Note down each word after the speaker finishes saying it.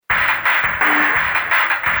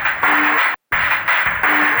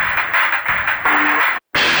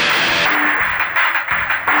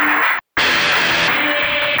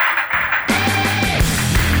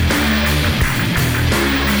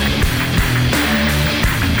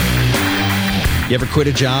You ever quit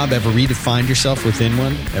a job? Ever redefined yourself within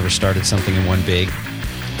one? Ever started something in one big?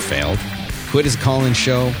 Failed? Quit is a call-in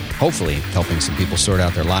show, hopefully helping some people sort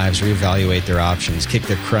out their lives, reevaluate their options, kick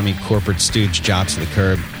their crummy corporate stooge jobs to the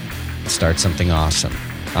curb, and start something awesome.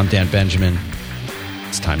 I'm Dan Benjamin.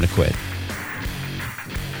 It's time to quit.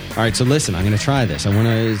 All right, so listen, I'm going to try this. I want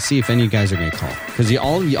to see if any of you guys are going to call. Because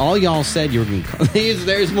all y'all said you were going to call.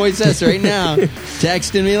 There's Moises right now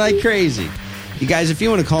texting me like crazy. You guys, if you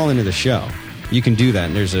want to call into the show, you can do that.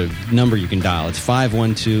 And there's a number you can dial. It's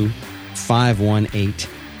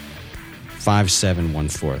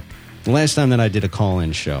 512-518-5714. The last time that I did a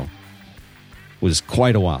call-in show was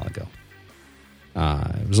quite a while ago.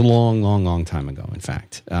 It was a long time ago, in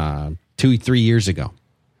fact. 2-3 years ago.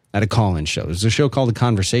 At a call-in show. There's a show called The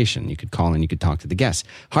Conversation. You could call in, you could talk to the guests.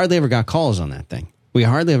 Hardly ever got calls on that thing. We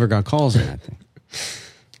hardly ever got calls on that thing.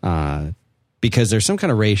 Because there's some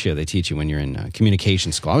kind of ratio they teach you when you're in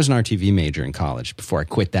communication school. I was an RTV major in college before I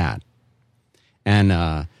quit that. And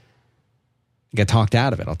I got talked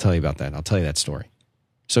out of it. I'll tell you about that. I'll tell you that story.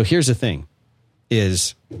 So here's the thing,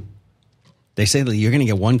 is they say that you're going to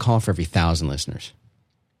get one call for every 1,000 listeners.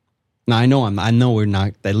 Now, I know we're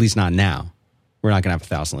not, at least not now. We're not going to have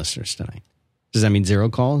 1,000 listeners tonight. Does that mean 0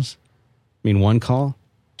 calls? Mean 1 call?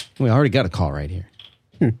 We already got a call right here.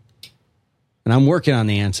 And I'm working on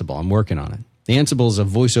the Ansible. I'm working on it. The Ansible is a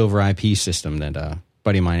voice over IP system that a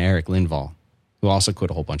buddy of mine, Eric Lindvall, who also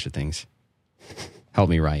quit a whole bunch of things,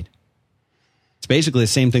 helped me write. It's basically the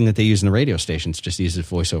same thing that they use in the radio stations, just uses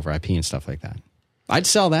voice over IP and stuff like that. I'd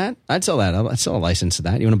sell that. I'd sell a license to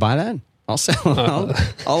that. You want to buy that?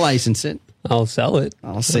 I'll license it. I'll sell it.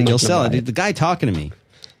 I'll say you'll sell it. The guy talking to me,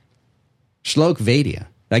 Shlok Vaidya. Did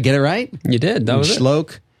I get it right? You did. That was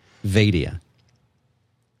Shlok Vaidya.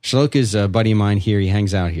 Shlok is a buddy of mine here. He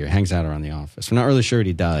hangs out around the office. We're not really sure what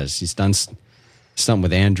he does. He's done something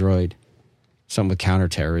with Android, something with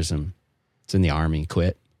counterterrorism. It's in the Army.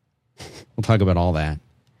 Quit. We'll talk about all that.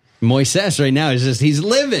 Moises right now is he's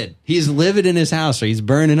livid. He's livid in his house. Or he's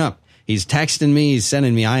burning up. He's texting me. He's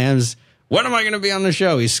sending me IMs. When am I going to be on the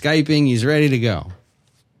show? He's Skyping. He's ready to go.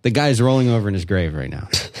 The guy's rolling over in his grave right now.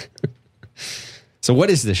 So what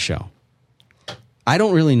is this show? I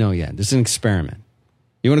don't really know yet. This is an experiment.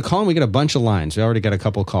 You want to call in? We got a bunch of lines. We already got a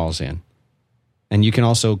couple calls in. And you can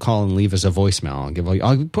also call and leave us a voicemail.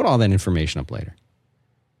 I'll put all that information up later.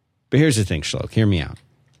 But here's the thing, Shlok. Hear me out.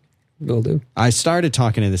 Will do. I started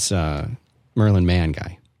talking to this Merlin Mann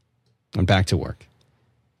guy. I'm back to work.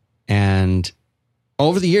 And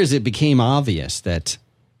over the years, it became obvious that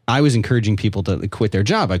I was encouraging people to quit their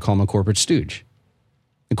job. I call them a corporate stooge.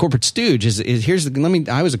 A corporate stooge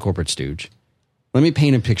I was a corporate stooge. Let me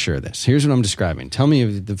paint a picture of this. Here's what I'm describing. Tell me,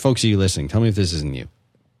 if the folks of you listening, tell me if this isn't you.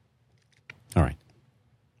 All right.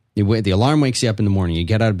 The alarm wakes you up in the morning. You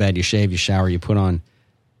get out of bed, you shave, you shower, you put on.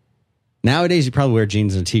 Nowadays, you probably wear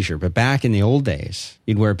jeans and a t-shirt. But back in the old days,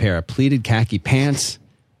 you'd wear a pair of pleated khaki pants.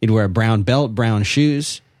 You'd wear a brown belt, brown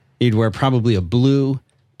shoes. You'd wear probably a blue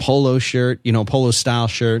polo shirt, polo style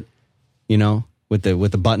shirt, with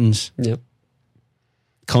the buttons. Yep.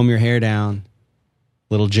 Comb your hair down,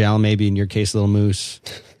 little gel, maybe in your case, little mousse.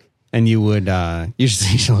 And you would, you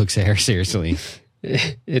should look hair, seriously.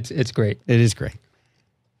 It's great. It is great.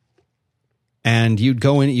 And you'd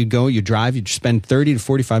drive, you'd spend 30 to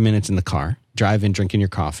 45 minutes in the car, drive in, drinking your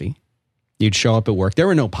coffee. You'd show up at work. There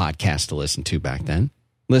were no podcasts to listen to back then.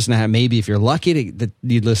 Listen to maybe if you're lucky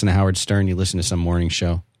you'd listen to Howard Stern, you'd listen to some morning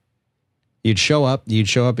show. You'd show up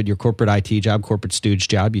at your corporate IT job, corporate stooge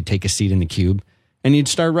job. You'd take a seat in the cube and you'd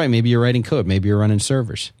start writing. Maybe you're writing code. Maybe you're running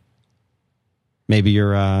servers. Maybe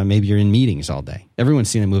you're in meetings all day. Everyone's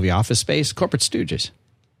seen the movie Office Space, corporate stooges.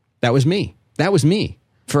 That was me.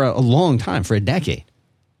 For a long time, for a decade.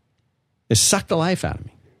 It sucked the life out of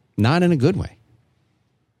me. Not in a good way.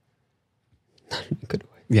 Not in a good way.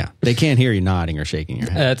 Yeah, they can't hear you nodding or shaking your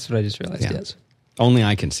head. That's what I just realized, yes. Only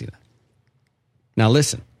I can see that. Now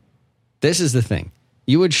listen, this is the thing.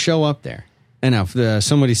 You would show up there, and now if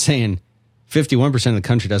somebody's saying 51% of the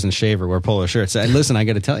country doesn't shave or wear polo shirts, listen, I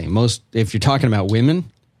got to tell you, if you're talking about women,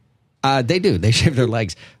 they do. They shave their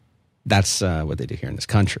legs. That's what they do here in this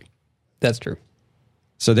country. That's true.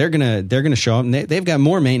 So they're gonna show up, and they've got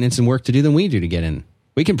more maintenance and work to do than we do to get in.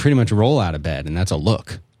 We can pretty much roll out of bed, and that's a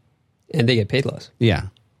look. And they get paid less. Yeah,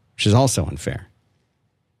 which is also unfair.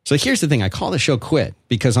 So here's the thing. I call the show Quit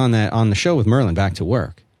because on the show with Merlin, Back to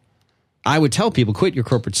Work, I would tell people, quit your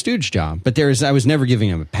corporate stooge job, but I was never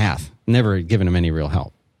giving them a path, never giving them any real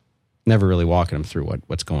help, never really walking them through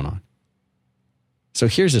what's going on. So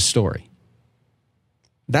here's a story.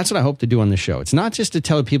 That's what I hope to do on the show. It's not just to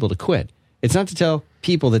tell people to quit. It's not to tell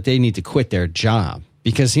people that they need to quit their job.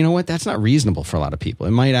 Because you know what? That's not reasonable for a lot of people.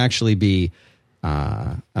 It might actually be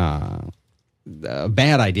a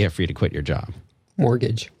bad idea for you to quit your job.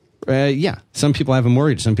 Mortgage. Yeah. Some people have a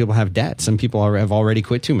mortgage. Some people have debt. Some people have already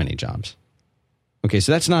quit too many jobs. Okay,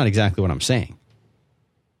 so that's not exactly what I'm saying.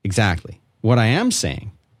 Exactly. What I am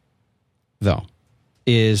saying, though,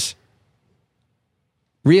 is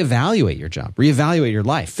reevaluate your job. Reevaluate your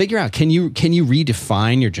life. Figure out, can you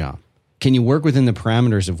redefine your job? Can you work within the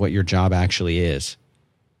parameters of what your job actually is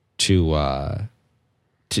to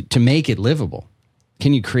make it livable?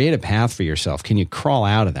 Can you create a path for yourself? Can you crawl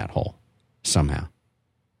out of that hole somehow?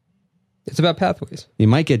 It's about pathways. You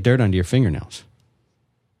might get dirt under your fingernails.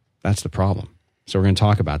 That's the problem. So we're going to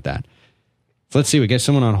talk about that. So let's see. We get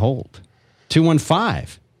someone on hold.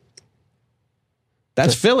 215.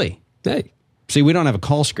 That's Philly. Hey. See, we don't have a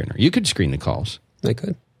call screener. You could screen the calls. I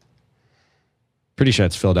could. Pretty sure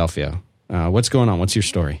it's Philadelphia. What's going on? What's your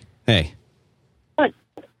story? Hey. Hi.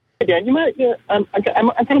 Hey, Dan. You might. I'm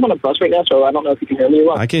kind of on a bus right now, so I don't know if you can hear me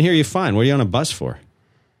well. I can hear you fine. What are you on a bus for?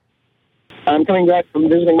 I'm coming back from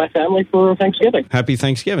visiting my family for Thanksgiving. Happy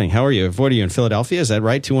Thanksgiving. How are you? What are you in Philadelphia? Is that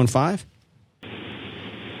right? 215?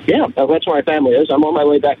 Yeah, that's where my family is. I'm on my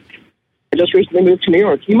way back. I just recently moved to New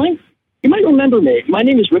York. You might remember me. My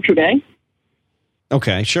name is Richard A.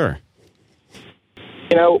 Okay, sure.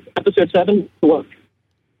 You know, episode 7. Look.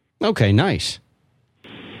 Okay, nice.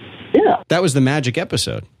 Yeah. That was the magic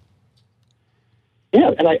episode. Yeah,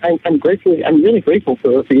 and I'm grateful. I'm really grateful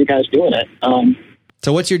for you guys doing it.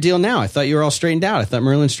 So what's your deal now? I thought you were all straightened out. I thought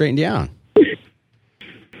Merlin straightened you out.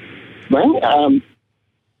 Well,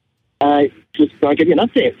 I just want to give you an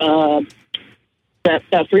update.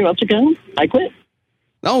 That 3 months ago, I quit.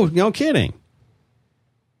 Oh, no kidding.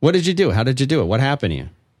 What did you do? How did you do it? What happened to you?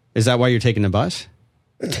 Is that why you're taking the bus?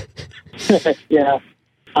 Yeah.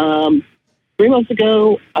 3 months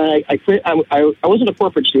ago, I quit. I wasn't a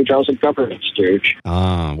corporate stooge. I was a government stooge.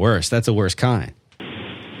 Ah, worse. That's a worse kind.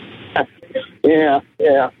 Yeah.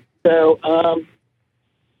 So,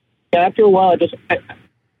 after a while, it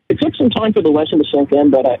took some time for the lesson to sink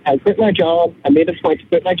in, but I quit my job. I made a point to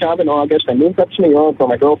quit my job in August. I moved up to New York where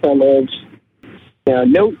my girlfriend lives.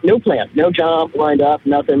 No plan, no job lined up,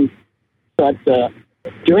 nothing. But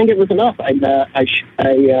doing it was enough. Now I'm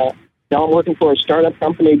working for a startup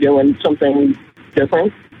company doing something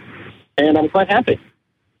different, and I'm quite happy.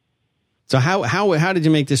 So how did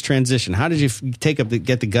you make this transition? How did you get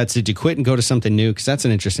the guts? Did you quit and go to something new? Because that's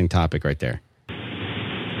an interesting topic right there.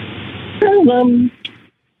 Well,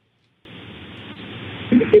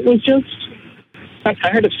 it was just I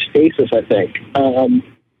tired of stasis, I think. I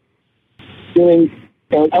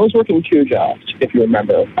was working 2 jobs, if you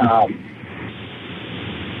remember. I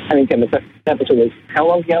think the episode was how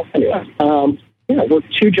long ago? Anyway, I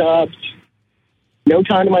worked 2 jobs, no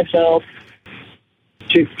time to myself.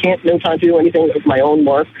 No time to do anything with my own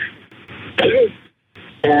work.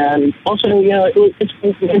 And also, my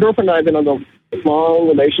girlfriend and I have been on a long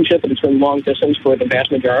relationship, and it's been long distance for the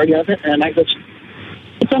vast majority of it. And it's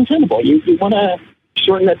untenable. You want to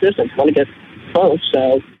shorten that distance, you want to get close.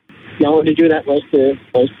 So the only way to do that was to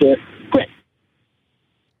quit.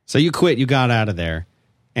 So you quit, you got out of there,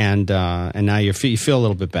 and now you feel a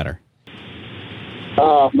little bit better.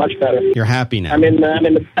 Much better. You're happy now. I'm in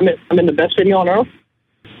the best city on earth.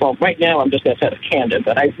 Well, right now I'm just outside of Camden,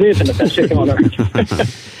 but I live in the best city on earth.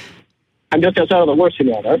 I'm just outside of the worst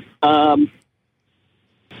city on earth.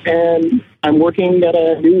 And I'm working at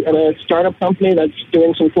a startup company that's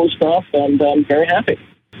doing some cool stuff, and I'm very happy.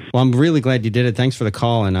 Well, I'm really glad you did it. Thanks for the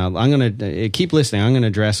call, and I'm going to keep listening. I'm going to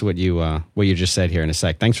address what you just said here in a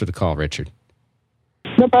sec. Thanks for the call, Richard.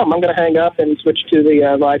 No problem. I'm going to hang up and switch to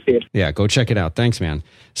the live feed. Yeah, go check it out. Thanks, man.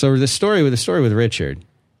 So the story with Richard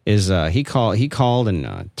is he called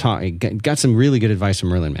and got some really good advice from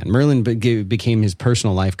Merlin, man. Merlin became his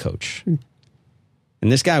personal life coach.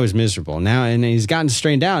 And this guy was miserable now, and he's gotten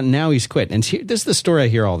straightened out, and now he's quit. And this is the story I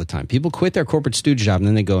hear all the time. People quit their corporate stooge job, and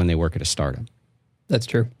then they go and they work at a startup. That's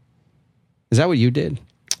true. Is that what you did?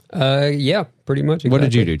 Yeah, pretty much. Exactly. What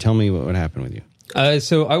did you do? Tell me what happened with you.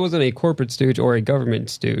 So I wasn't a corporate stooge or a government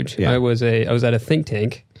stooge. Yeah. I was at a think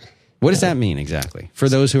tank. What does that mean exactly for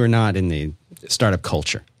those who are not in the startup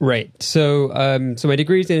culture? Right. So my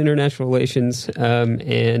degree is in international relations,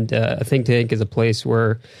 and a think tank is a place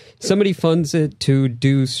where somebody funds it to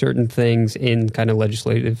do certain things in kind of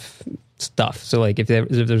legislative stuff. So like if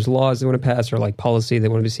there's laws they want to pass or like policy they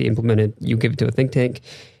want to see implemented, you give it to a think tank.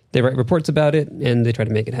 They write reports about it, and they try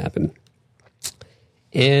to make it happen.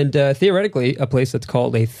 And theoretically, a place that's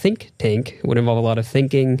called a think tank would involve a lot of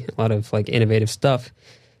thinking, a lot of like innovative stuff.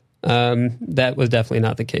 That was definitely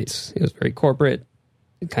not the case. It was very corporate.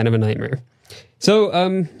 kind of a nightmare. So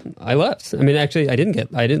I left. I mean, actually, I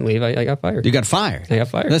didn't leave. I got fired. You got fired. I got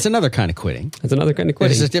fired. That's another kind of quitting. That's another kind of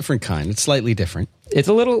quitting. It's a different kind. It's slightly different. It's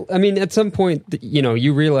a little, I mean, at some point,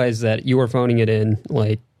 you realize that you are phoning it in,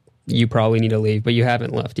 like, you probably need to leave, but you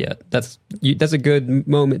haven't left yet. That's a good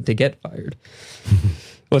moment to get fired.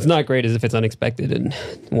 What's not great is if it's unexpected and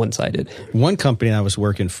one-sided. One company I was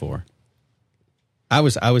working for, I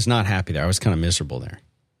was not happy there. I was kind of miserable there.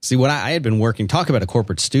 See, what I had been working, talk about a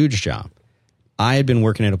corporate stooge job. I had been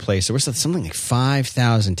working at a place, there was something like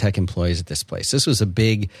 5,000 tech employees at this place. This was a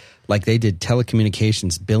big, like they did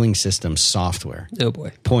telecommunications, billing systems, software. Oh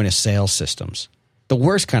boy. Point of sale systems. The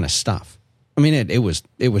worst kind of stuff. I mean, it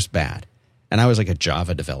was bad. And I was like a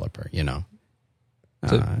Java developer,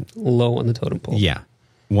 So low on the totem pole. Yeah.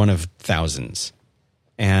 One of thousands.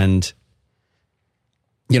 And,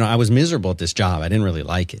 I was miserable at this job. I didn't really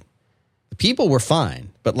like it. The people were fine,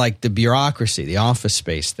 but like the bureaucracy, the office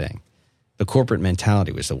space thing, the corporate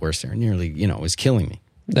mentality was the worst there. Nearly, it was killing me.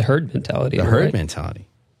 The herd mentality. The herd mentality.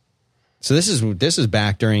 So this is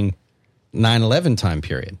back during 9/11 time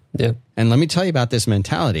period. Yeah. And let me tell you about this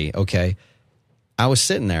mentality, okay? I was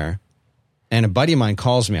sitting there, and a buddy of mine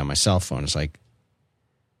calls me on my cell phone. It's like,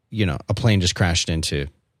 a plane just crashed into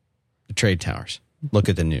the trade towers. Look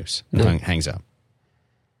at the news. And hangs up.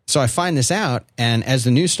 So I find this out, and as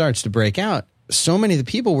the news starts to break out, so many of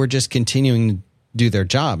the people were just continuing to do their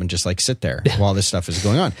job and just like sit there while this stuff is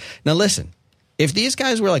going on. Now listen, if these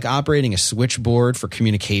guys were like operating a switchboard for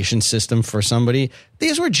communication system for somebody,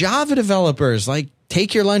 these were Java developers. Like,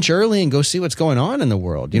 take your lunch early and go see what's going on in the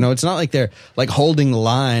world. It's not like they're like holding the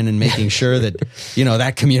line and making sure that,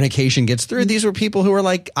 that communication gets through. These were people who were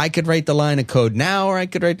like, I could write the line of code now, or I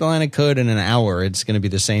could write the line of code in an hour. It's going to be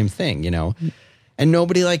the same thing, And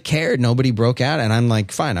nobody like cared. Nobody broke out. And I'm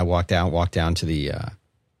like, fine. I walked down to the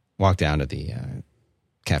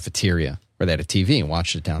cafeteria where they had a TV and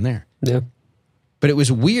watched it down there. Yeah. But it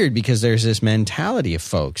was weird because there's this mentality of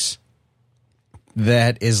folks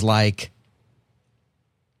that is like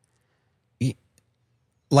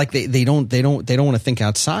they don't want to think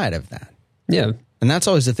outside of that. Yeah. And that's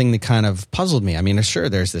always the thing that kind of puzzled me. I mean, sure,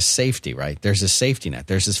 there's this safety, right? There's this safety net.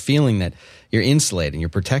 There's this feeling that you're insulated and you're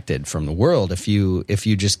protected from the world if you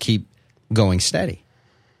just keep going steady.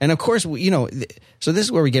 And of course, so this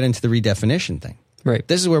is where we get into the redefinition thing. Right.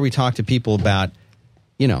 This is where we talk to people about,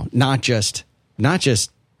 not just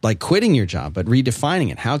like quitting your job, but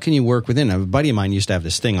redefining it. How can you work within? A buddy of mine used to have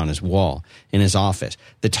this thing on his wall in his office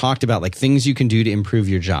that talked about like things you can do to improve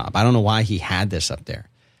your job. I don't know why he had this up there.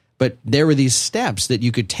 But there were these steps that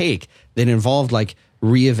you could take that involved like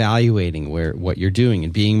reevaluating what you're doing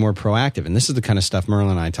and being more proactive. And this is the kind of stuff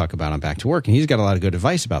Merlin and I talk about on Back to Work. And he's got a lot of good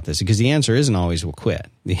advice about this because the answer isn't always we'll quit.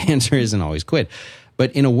 The answer isn't always quit.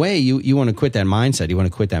 But in a way, you want to quit that mindset. You want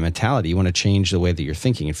to quit that mentality. You want to change the way that you're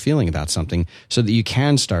thinking and feeling about something so that you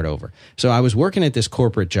can start over. So I was working at this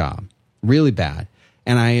corporate job, really bad.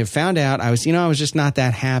 And I found out I was just not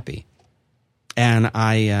that happy. And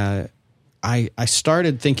I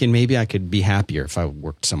started thinking maybe I could be happier if I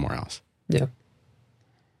worked somewhere else. Yeah.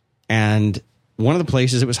 And one of the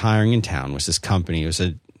places it was hiring in town was this company. It was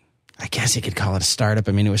I guess you could call it a startup.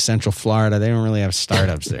 I mean, it was Central Florida. They don't really have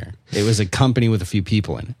startups there. It was a company with a few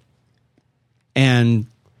people in it. And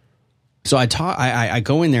so I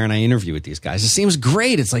go in there and I interview with these guys. It seems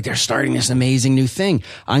great. It's like they're starting this amazing new thing.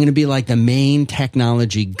 I'm going to be like the main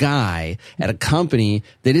technology guy at a company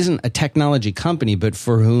that isn't a technology company, but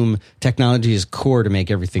for whom technology is core to make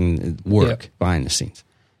everything work behind the scenes.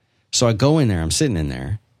 So I go in there. I'm sitting in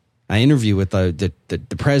there. I interview with the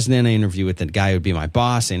president. I interview with the guy who would be my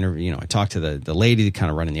boss. I talk to the lady that kind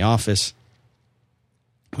of running the office.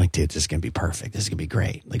 I'm like, dude, this is going to be perfect. This is going to be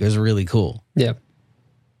great. Like, it was really cool. Yeah.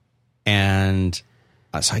 And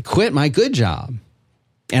so I quit my good job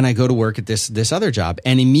and I go to work at this other job.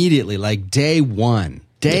 And immediately, like day one,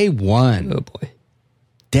 oh boy,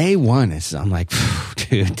 day one, I'm like,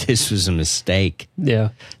 dude, this was a mistake.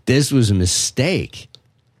 Yeah. This was a mistake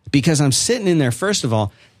because I'm sitting in there. First of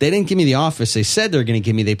all, they didn't give me the office. They said they're going to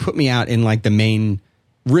give me, they put me out in like the main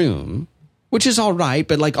room, which is all right.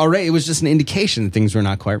 But like already, it was just an indication that things were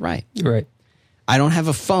not quite right. Right. I don't have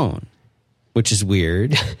a phone, which is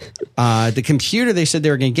weird. The computer they said they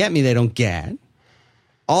were going to get me, they don't get.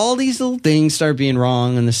 All these little things start being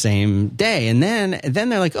wrong on the same day. And then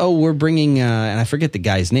they're like, oh, we're bringing, and I forget the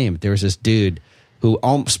guy's name. There was this dude who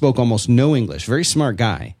spoke almost no English, very smart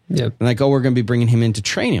guy. Yep. And like, oh, we're going to be bringing him in to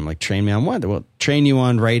train him. Like, train me on what? Well, train you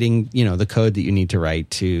on writing, the code that you need to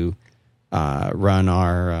write to run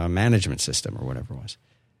our management system or whatever it was.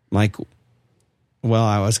 I'm like, well,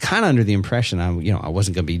 I was kind of under the impression I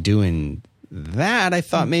wasn't going to be doing that, I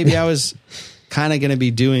thought maybe I was kind of going to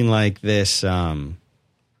be doing like this,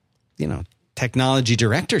 technology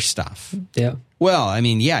director stuff. Yeah. Well, I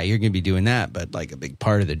mean, yeah, you're going to be doing that, but like a big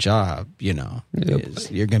part of the job,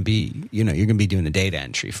 is you're going to be, you're going to be doing the data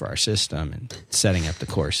entry for our system and setting up the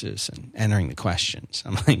courses and entering the questions.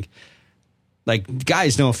 I'm like,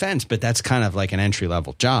 guys, no offense, but that's kind of like an entry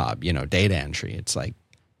level job, data entry. It's like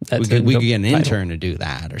we could get an intern to do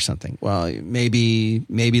that or something. Well, maybe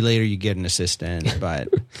later you get an assistant, but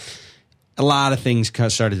a lot of things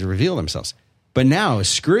started to reveal themselves. But now I was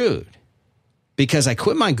screwed. Because I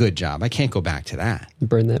quit my good job. I can't go back to that.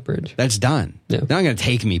 Burn that bridge. That's done. Yeah. Now I'm going to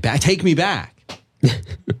take me back. Take me back.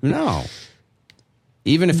 No.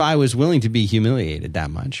 Even if I was willing to be humiliated that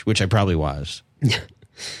much, which I probably was,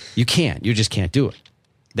 you can't. You just can't do it.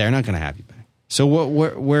 They're not going to have you back. So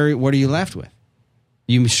what are you left with?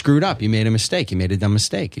 You screwed up. You made a mistake. You made a dumb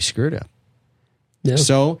mistake. You screwed up. Yeah.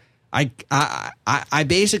 So I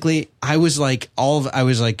basically, I was like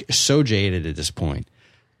so jaded at this point.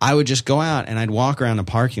 I would just go out and I'd walk around the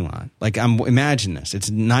parking lot. Like, imagine this. It's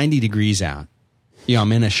 90 degrees out.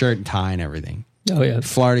 I'm in a shirt and tie and everything. Oh, yeah.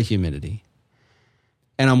 Florida humidity.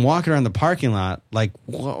 And I'm walking around the parking lot like,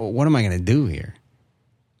 what am I going to do here?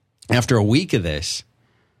 After a week of this,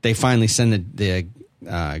 they finally send the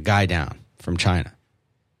guy down from China.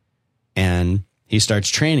 And he starts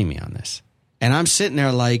training me on this. And I'm sitting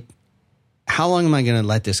there like, how long am I going to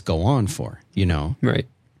let this go on for? Right.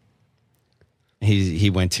 He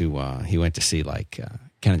went to see like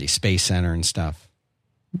Kennedy Space Center and stuff.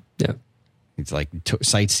 Yeah, he's like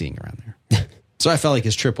sightseeing around there. So I felt like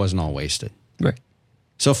his trip wasn't all wasted. Right.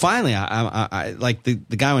 So finally, I like the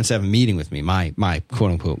guy wants to have a meeting with me. My quote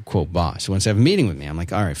unquote quote boss wants to have a meeting with me. I'm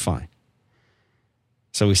like, all right, fine.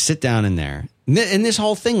 So we sit down in there, and this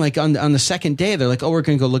whole thing, like on the second day, they're like, oh, we're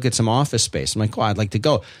going to go look at some office space. I'm like, oh, I'd like to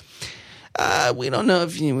go. We don't know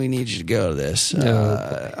if we need you to go to this.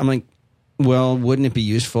 I'm like, well, wouldn't it be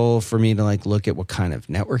useful for me to like look at what kind of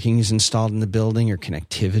networking is installed in the building or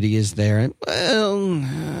connectivity is there? Well,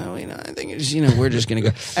 I think it's, we're just going to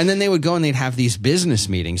go. And then they would go and they'd have these business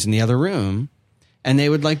meetings in the other room, and they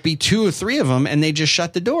would like be 2 or 3 of them, and they just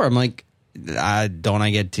shut the door. I'm like,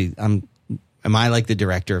 am I like the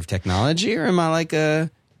director of technology, or am I like a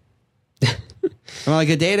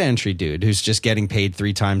data entry dude who's just getting paid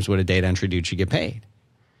 3 times what a data entry dude should get paid?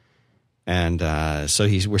 And so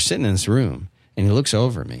we're sitting in this room, and he looks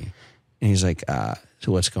over at me, and he's like,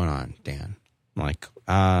 so what's going on, Dan? I'm like,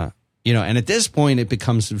 and at this point, it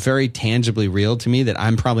becomes very tangibly real to me that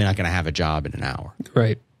I'm probably not going to have a job in an hour.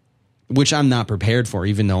 Right. Which I'm not prepared for,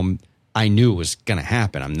 even though I knew it was going to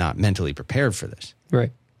happen. I'm not mentally prepared for this.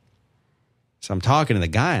 Right. So I'm talking to the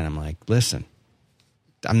guy, and I'm like, listen,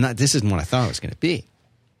 this isn't what I thought it was going to be.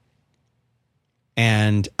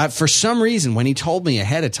 And for some reason, when he told me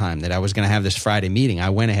ahead of time that I was going to have this Friday meeting, I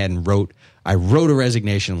went ahead and wrote a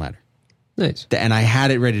resignation letter. Nice. And I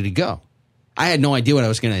had it ready to go. I had no idea what I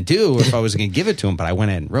was going to do or if I was going to give it to him, but I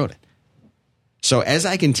went ahead and wrote it. So as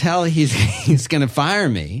I can tell he's going to fire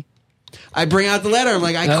me, I bring out the letter. I'm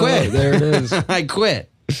like, I quit. Oh, there it is. I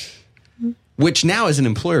quit. Which now, as an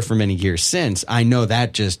employer for many years since, I know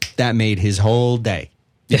that made his whole day.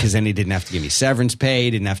 Because then he didn't have to give me severance pay,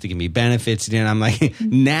 didn't have to give me benefits. And I'm like,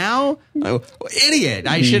 now? Oh, idiot.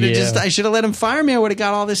 I should have let him fire me. I would have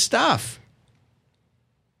got all this stuff.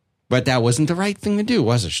 But that wasn't the right thing to do,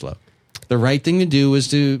 was it, Shlo? The right thing to do was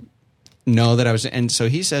to know that I was. And so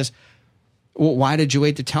he says, well, why did you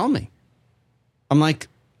wait to tell me? I'm like,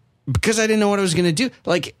 because I didn't know what I was going to do.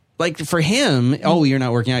 Like for him, oh, you're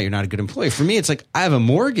not working out. You're not a good employee. For me, it's like, I have a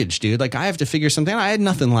mortgage, dude. Like, I have to figure something out. I had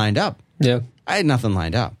nothing lined up. Yeah. I had nothing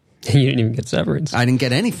lined up. You didn't even get severance. I didn't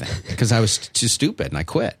get anything because I was too stupid and I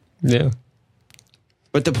quit. Yeah.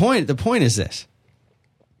 But the point is this.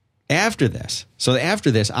 After this,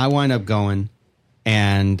 I wind up going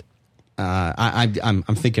and I'm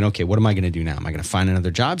thinking, okay, what am I going to do now? Am I going to find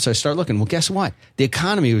another job? So I start looking. Well, guess what? The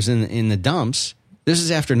economy was in the dumps. This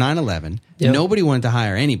is after 9/11. Yep. Nobody wanted to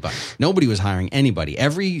hire anybody. Nobody was hiring anybody.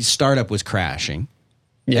 Every startup was crashing.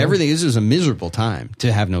 Yeah. This was a miserable time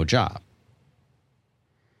to have no job.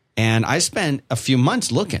 And I spent a few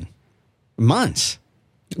months looking. Months.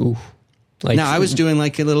 Ooh. Now, I was doing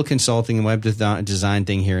like a little consulting and web design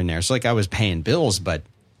thing here and there. So like I was paying bills, but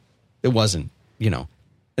it wasn't, And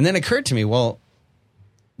then it occurred to me, well,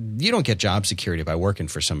 you don't get job security by working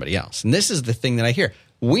for somebody else. And this is the thing that I hear.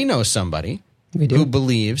 We know somebody who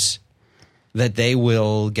believes that they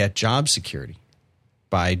will get job security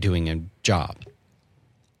by doing a job.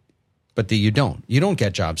 But you don't. You don't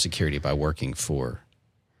get job security by working for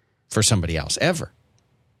somebody else, ever.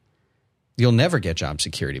 You'll never get job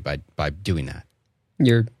security by doing that.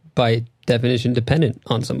 You're by definition dependent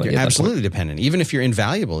on somebody. You're absolutely dependent. Even if you're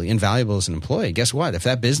invaluable as an employee, guess what? If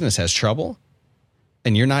that business has trouble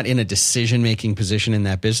and you're not in a decision-making position in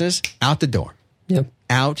that business, out the door. Yep.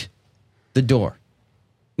 Out the door.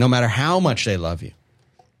 No matter how much they love you,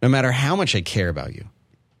 no matter how much they care about you,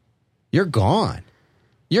 you're gone.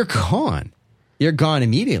 You're gone. You're gone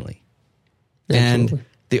immediately. Absolutely.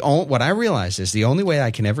 And what I realize is the only way I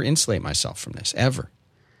can ever insulate myself from this, the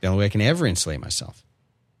only way I can ever insulate myself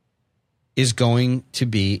is going to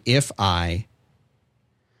be if I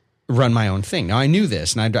run my own thing. Now, I knew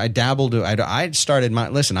this, and I dabbled. I started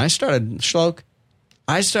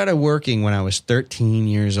working when I was 13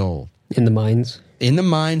 years old. In the mines? In the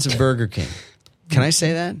mines of Burger King. Can I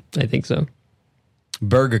say that? I think so.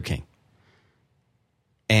 Burger King.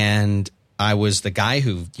 And I was the guy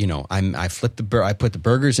who, I put the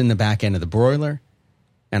burgers in the back end of the broiler,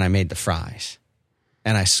 and I made the fries.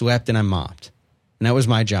 And I swept and I mopped. And that was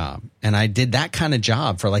my job. And I did that kind of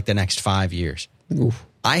job for like the next 5 years. Oof.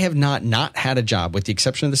 I have not had a job, with the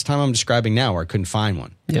exception of this time I'm describing now where I couldn't find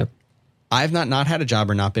one. Yep. I have not had a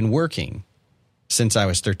job or not been working since I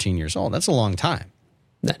was 13 years old. That's a long time.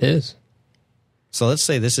 That is. So let's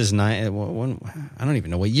say this is I don't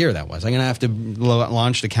even know what year that was. I'm going to have to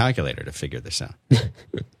launch the calculator to figure this out.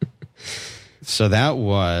 So that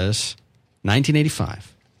was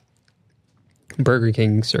 1985. Burger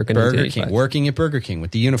King circa Burger King, working at Burger King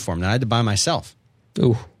with the uniform that I had to buy myself.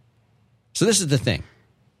 Ooh. So this is the thing.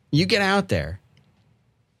 You get out there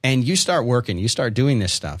and you start working, you start doing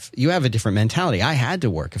this stuff. You have a different mentality. I had to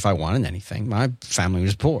work if I wanted anything. My family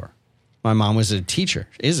was poor. My mom is a teacher.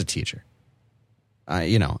 We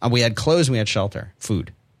had clothes and we had shelter,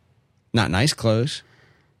 food. Not nice clothes.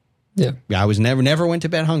 Yeah. I was never went to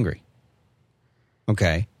bed hungry.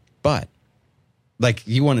 Okay. But like,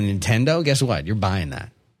 you want a Nintendo? Guess what? You're buying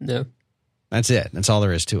that. No. That's it. That's all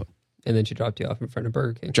there is to it. And then she dropped you off in front of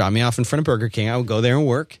Burger King. Drop me off in front of Burger King. I would go there and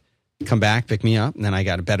work, come back, pick me up, and then I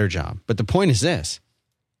got a better job. But the point is this.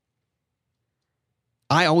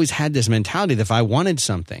 I always had this mentality that if I wanted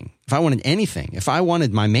something, if I wanted anything,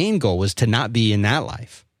 my main goal was to not be in that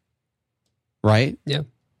life. Right? Yeah.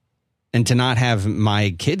 And to not have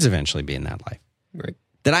my kids eventually be in that life. Right.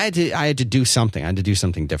 That I had to do something. I had to do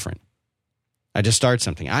something different. I had to start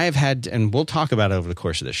something. I have had, and we'll talk about it over the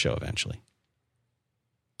course of this show eventually.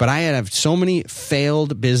 But I had so many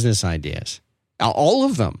failed business ideas. All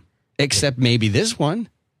of them, except maybe this one.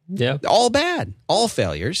 Yeah. All bad. All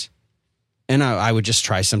failures. And I would just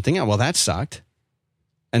try something out. Well, that sucked.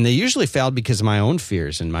 And they usually failed because of my own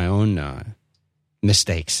fears and my own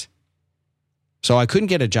mistakes. So I couldn't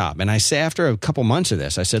get a job. And I say, after a couple months of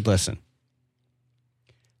this, I said, listen,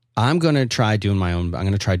 I'm going to try doing my own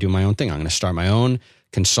thing. I'm going to start my own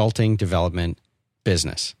consulting development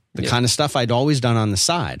business. The kind of stuff I'd always done on the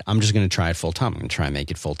side. I'm just going to try it full time. I'm going to try and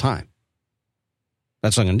make it full time.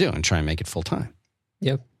 That's what I'm going to do. And try and make it full time.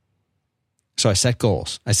 Yep. So I set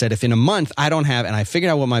goals. I said, if in a month I don't have, and I figured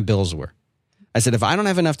out what my bills were. I said, if I don't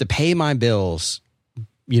have enough to pay my bills,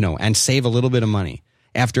 and save a little bit of money,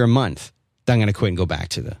 after a month, then I'm going to quit and go back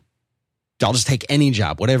to I'll just take any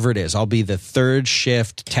job, whatever it is. I'll be the third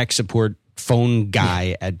shift tech support phone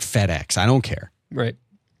guy at FedEx. I don't care. Right.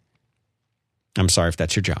 I'm sorry if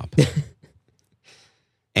that's your job.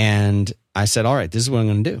 And I said, all right, this is what I'm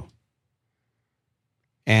going to do.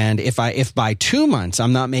 And if by 2 months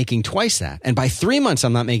I'm not making twice that, and by 3 months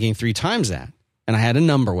I'm not making 3 times that, and I had a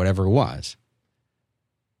number, whatever it was,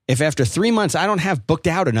 if after 3 months I don't have booked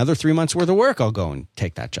out another 3 months worth of work, I'll go and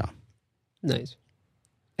take that job. Nice.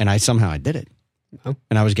 And I did it. Oh.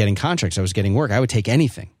 And I was getting contracts. I was getting work. I would take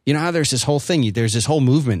anything. You know how there's this whole thing, there's this whole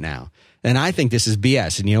movement now. And I think this is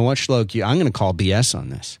BS. And you know what, Shloke? I'm going to call BS on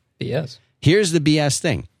this. BS. Here's the BS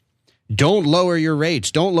thing. Don't lower your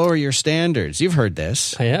rates. Don't lower your standards. You've heard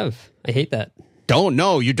this. I have. I hate that.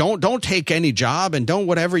 Don't take any job and don't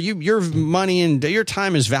whatever. Your money and your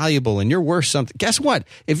time is valuable and you're worth something. Guess what?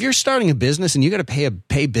 If you're starting a business and you got to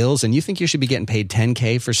pay bills and you think you should be getting paid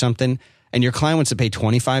 $10K for something and your client wants to pay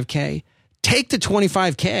 $25K, take the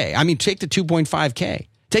 $25K. I mean, take the $2.5K.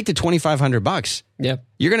 Take the $2,500. Yep.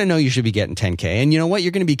 You're going to know you should be getting $10K. And you know what?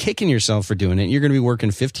 You're going to be kicking yourself for doing it. You're going to be working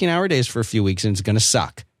 15-hour days for a few weeks and it's going to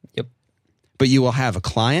suck. Yep. But you will have a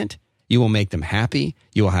client. You will make them happy.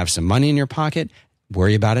 You will have some money in your pocket.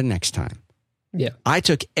 Worry about it next time. Yeah. I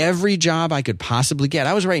took every job I could possibly get.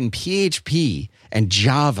 I was writing PHP and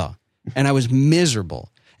Java, and I was miserable.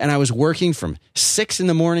 And I was working from 7 in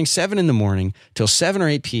the morning till 7 or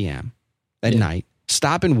 8 p.m. at night,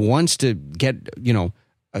 stopping once to get,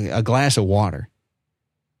 a glass of water.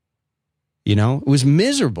 It was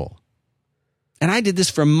miserable. And I did this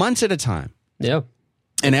for months at a time. Yeah.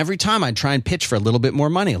 And every time I'd try and pitch for a little bit more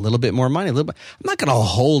money, I'm not going to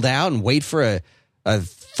hold out and wait for a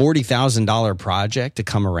 $40,000 project to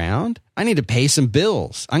come around. I need to pay some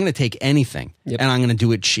bills. I'm going to take anything, and I'm going to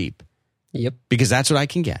do it cheap. Yep. Because that's what I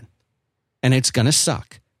can get. And it's going to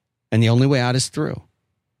suck. And the only way out is through.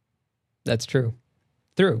 That's true.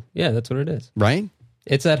 Through. Yeah, that's what it is. Right?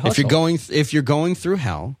 It's that hustle. If you're going through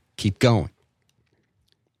hell, keep going.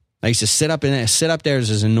 I used to sit up there.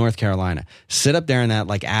 This is in North Carolina. Sit up there in that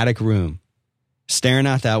like attic room, staring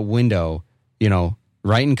out that window.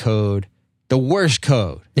 Writing code, the worst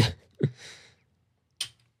code. It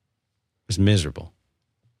was miserable.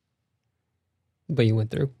 But you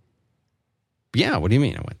went through. Yeah. What do you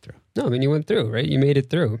mean I went through? No, I mean you went through, right? You made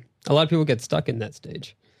it through. A lot of people get stuck in that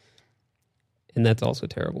stage, and that's also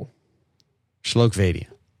terrible. Shlokvadia.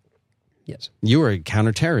 Yes, you were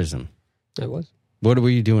counterterrorism. I was. What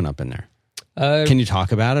were you doing up in there? Can you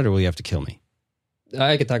talk about it, or will you have to kill me?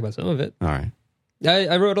 I could talk about some of it. All right.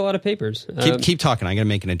 I wrote a lot of papers. Keep talking. I'm going to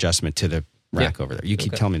make an adjustment to the rack over there. You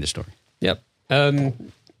keep telling me the story. Yep.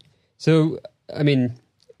 So, I mean,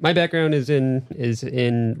 my background is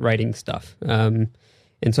in writing stuff. And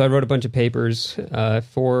so I wrote a bunch of papers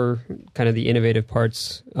for kind of the innovative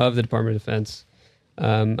parts of the Department of Defense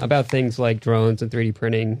about things like drones and 3D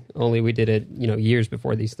printing, only we did it, years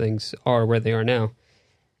before these things are where they are now.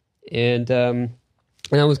 And that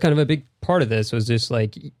was kind of a big part of this, was just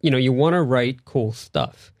like, you want to write cool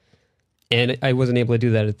stuff. And I wasn't able to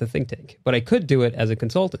do that at the think tank, but I could do it as a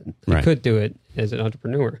consultant. Right. I could do it as an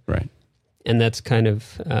entrepreneur. Right. And that's kind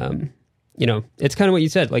of, it's kind of what you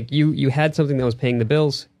said. Like you had something that was paying the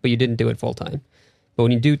bills, but you didn't do it full time. But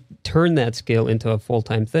when you do turn that skill into a full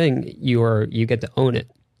time thing, you get to own it,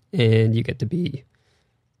 and you get to be,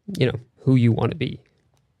 who you want to be.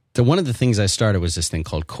 So one of the things I started was this thing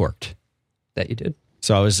called Corked. That you did.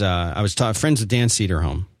 So I was friends with Dan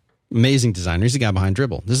Cederholm, amazing designer. He's the guy behind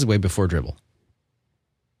Dribbble. This is way before Dribbble.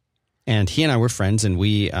 And he and I were friends, and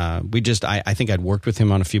I think I'd worked with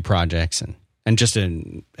him on a few projects, and just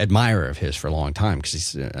an admirer of his for a long time because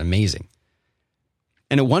he's amazing.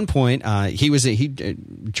 And at one point, he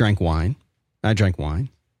drank wine. I drank wine.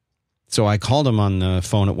 So I called him on the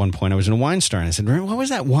phone at one point. I was in a wine store, and I said, "What was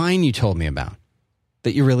that wine you told me about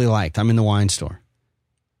that you really liked? I'm in the wine store."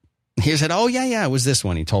 He said, "Oh, yeah, it was this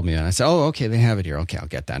one." He told me that. And I said, "Oh, okay, they have it here. Okay, I'll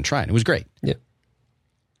get that and try it." It was great. Yeah.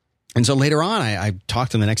 And so later on, I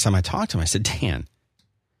talked to him. The next time I talked to him, I said, "Dan,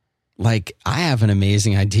 like, I have an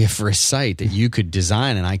amazing idea for a site that you could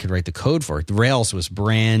design and I could write the code for it." Rails was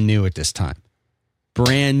brand new at this time.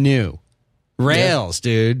 Brand new. Rails,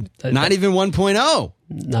 dude. Not even 1.0.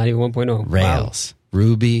 Not even 1.0. Rails. Wow.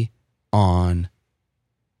 Ruby on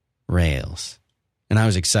Rails. And I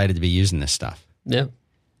was excited to be using this stuff. Yeah.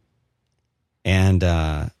 And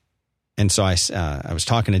so I was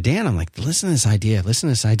talking to Dan. I'm like, listen to this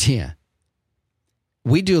idea.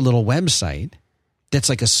 We do a little website that's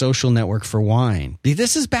like a social network for wine.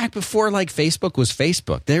 This is back before like Facebook was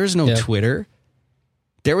Facebook. There was no Twitter.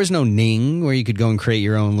 There was no Ning where you could go and create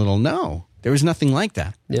your own little, no. There was nothing like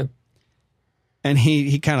that. Yeah. And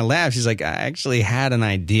he kind of laughs. He's like, I actually had an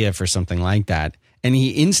idea for something like that. And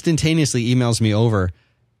he instantaneously emails me over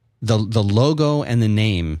the logo and the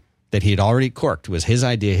name that he had already corked. It was his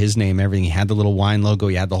idea, his name, everything. He had the little wine logo.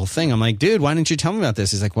 He had the whole thing. I'm like, dude, why didn't you tell me about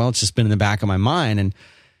this? He's like, well, it's just been in the back of my mind. And,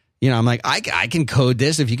 I'm like, I can code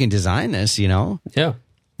this if you can design this, Yeah. And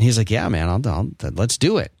he's like, yeah, man, let's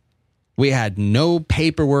do it. We had no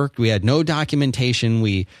paperwork. We had no documentation.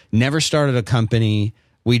 We never started a company.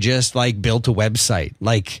 We just like built a website,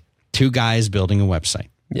 like two guys building a website.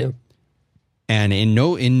 Yeah. And in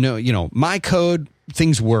no, my code,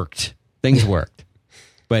 things worked.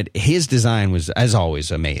 But his design was, as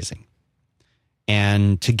always, amazing.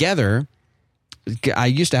 And together, I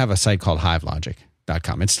used to have a site called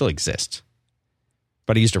HiveLogic.com. It still exists.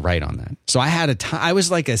 But I used to write on that. So I had I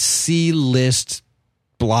was like a C-list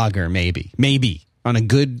blogger, maybe. On a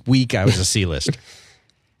good week, I was a C-lister.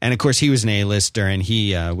 And of course, he was an A-lister, and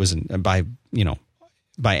he was, by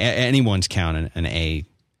anyone's count, an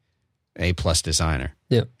A-plus designer.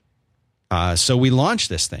 Yeah. So we launched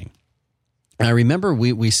this thing. And I remember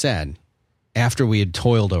we said, after we had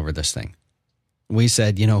toiled over this thing, we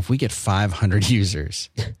said, if we get 500 users,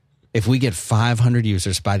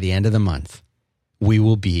 by the end of the month, we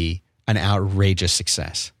will be an outrageous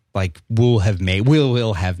success. Like we'll have made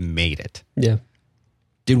it. Yeah.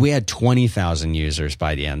 Dude, we had 20,000 users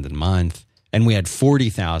by the end of the month, and we had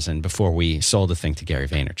 40,000 before we sold the thing to Gary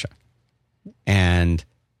Vaynerchuk. And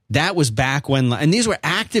That was back when, and these were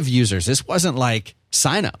active users. This wasn't like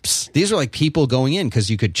signups. These were like people going in because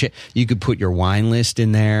you could put your wine list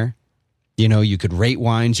in there. You know, you could rate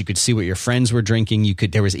wines. You could see what your friends were drinking.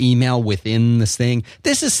 There was email within this thing.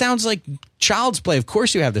 Sounds like child's play. Of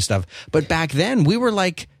course you have this stuff. But back then we were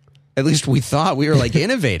like, at least we thought we were like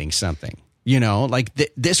innovating something, you know, like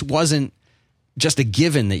this wasn't just a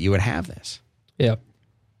given that you would have this. Yeah.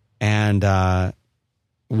 And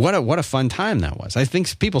what a fun time that was. I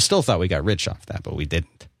think people still thought we got rich off that, but we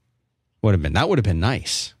didn't. That would have been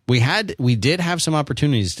nice. We did have some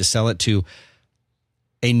opportunities to sell it to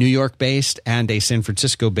a New York-based and a San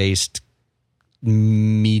Francisco-based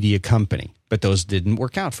media company, but those didn't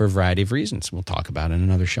work out for a variety of reasons. We'll talk about it in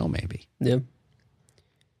another show maybe. Yeah.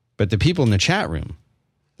 But the people in the chat room,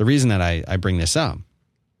 the reason that I bring this up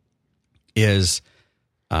is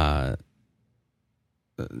A.F.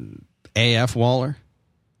 Waller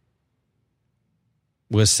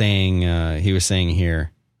was saying,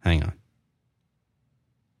 here, hang on.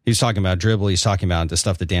 He was talking about Dribbble. He's talking about the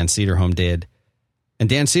stuff that Dan Cederholm did. And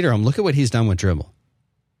Dan Cederholm, look at what he's done with Dribbble.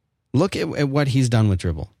 Look at what he's done with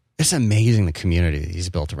Dribbble. It's amazing the community that he's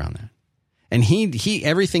built around that. And he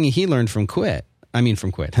everything he learned from Corked,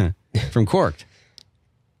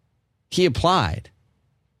 he applied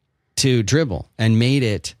to Dribbble and made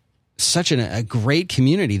it such a great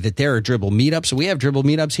community that there are Dribbble meetups. So we have Dribbble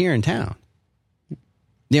meetups here in town.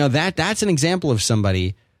 You know, that's an example of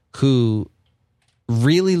somebody who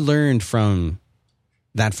really learned from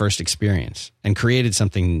that first experience and created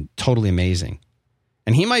something totally amazing.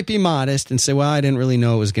 And he might be modest and say, well, I didn't really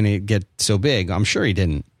know it was going to get so big. I'm sure he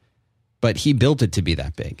didn't. But he built it to be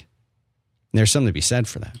that big. And there's something to be said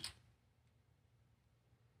for that.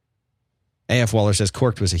 A.F. Waller says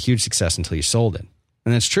Corked was a huge success until you sold it.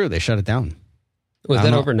 And that's true. They shut it down. Was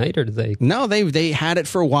that overnight or did they? No, they had it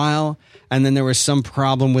for a while, and then there was some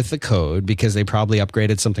problem with the code because they probably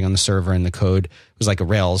upgraded something on the server, and the code was like a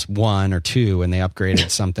Rails 1 or 2, and they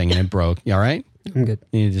upgraded something and it broke. You all right? I'm good.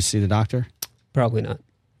 You need to see the doctor? Probably not.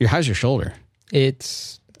 How's your shoulder?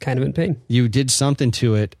 It's kind of in pain. You did something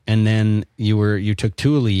to it, and then you took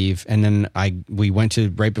 2 leave, and then we went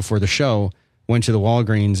to right before the show. Went to the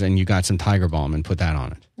Walgreens and you got some Tiger Balm and put that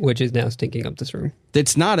on it. Which is now stinking up this room.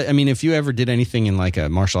 It's not, I mean, if you ever did anything in like a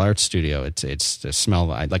martial arts studio, it's the smell.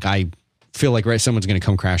 Like I feel like someone's going to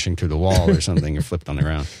come crashing through the wall or something or flipped on the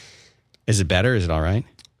ground. Is it better? Is it all right?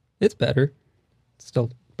 It's better. It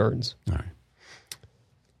still burns. All right.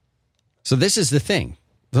 So this is the thing.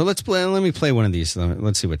 So let me play one of these.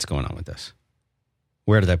 Let's see what's going on with this.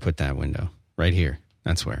 Where did I put that window? Right here.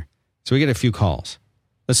 That's where. So we get a few calls.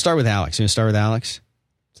 Let's start with Alex. You want to start with Alex?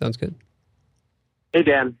 Sounds good. Hey,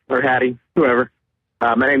 Dan, or Hattie, whoever.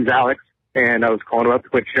 My name's Alex, and I was calling about the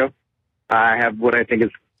Quick Show. I have what I think is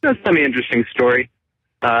a semi-interesting story.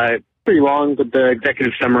 Pretty long, but the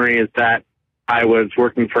executive summary is that I was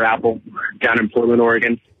working for Apple down in Portland,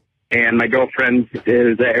 Oregon, and my girlfriend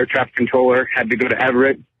is an air traffic controller, had to go to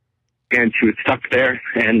Everett, and she was stuck there,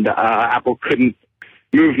 and Apple couldn't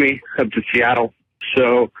move me up to Seattle.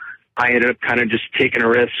 So I ended up kind of just taking a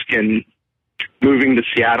risk and moving to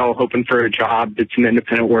Seattle, hoping for a job, did some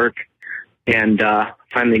independent work, and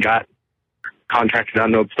finally got contracted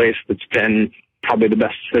onto a place that's been probably the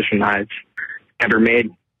best decision I've ever made.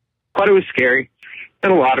 But it was scary.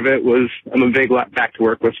 And a lot of it was, I'm a big Back to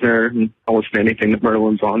Work listener, and I'll listen to anything that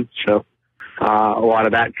Merlin's on. So a lot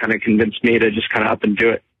of that kind of convinced me to just kind of up and do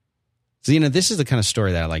it. So, this is the kind of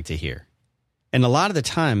story that I like to hear. And a lot of the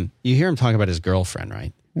time, you hear him talk about his girlfriend,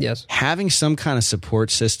 right? Yes. Having some kind of support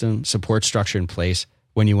system, support structure in place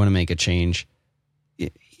when you want to make a change,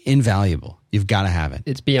 invaluable. You've got to have it.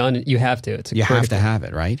 It's beyond, you have to. You have to have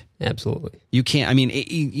it, right? Absolutely. You can't,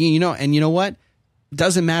 and you know what? It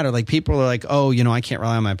doesn't matter. Like people are like, oh, I can't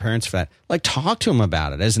rely on my parents for that. Like talk to them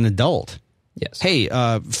about it as an adult. Yes. Hey,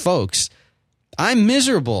 folks, I'm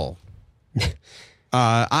miserable.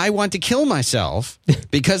 I want to kill myself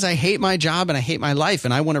because I hate my job and I hate my life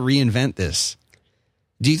and I want to reinvent this.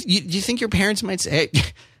 Do you think your parents might say,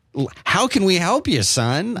 hey, how can we help you,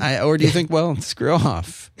 son? Or do you think, well, screw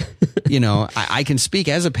off? I can speak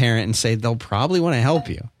as a parent and say they'll probably want to help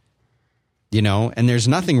you. And there's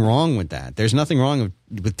nothing wrong with that. There's nothing wrong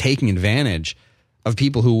with taking advantage of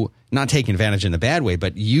people who, not taking advantage in a bad way,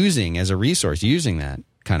 but using as a resource, using that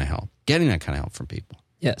kind of help, getting that kind of help from people.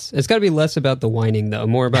 Yes. It's got to be less about the whining, though,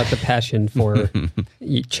 more about the passion for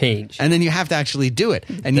change. And then you have to actually do it.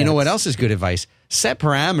 And you know what else is good advice? Set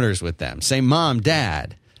parameters with them. Say, Mom,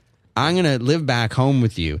 Dad, I'm going to live back home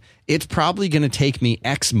with you. It's probably going to take me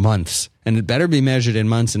X months, and it better be measured in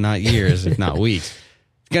months and not years, if not weeks.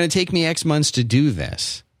 It's going to take me X months to do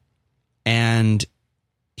this. And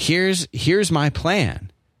here's my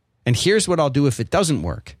plan, and here's what I'll do if it doesn't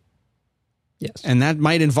work. Yes. And that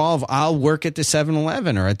might involve I'll work at the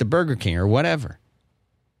 7-Eleven or at the Burger King or whatever.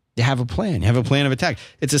 You have a plan. You have a plan of attack.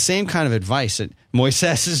 It's the same kind of advice that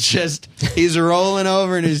Moises is just, he's rolling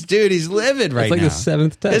over and he's livid right now. It's like the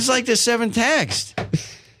seventh text. It's like the seventh text.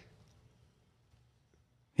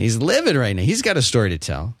 He's livid right now. He's got a story to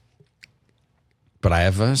tell. But I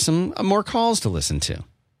have some more calls to listen to.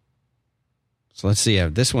 So let's see.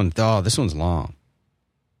 This one, this one's long.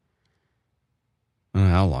 I don't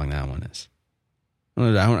know how long that one is.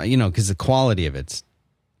 I don't, because the quality of it's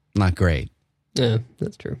not great. Yeah,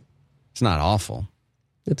 that's true. It's not awful.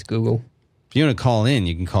 It's Google. If you want to call in,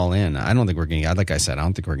 you can call in. I don't think we're going to, like I said, I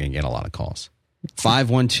don't think we're going to get a lot of calls.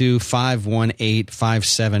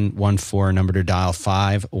 512-518-5714, number to dial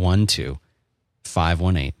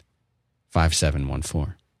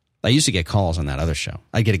 512-518-5714. I used to get calls on that other show.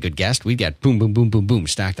 I'd get a good guest. We'd get boom, boom, boom, boom, boom,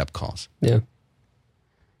 stacked up calls. Yeah.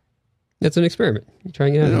 That's an experiment. You're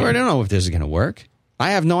trying it out. I don't know if this is going to work.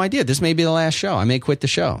 I have no idea. This may be the last show. I may quit the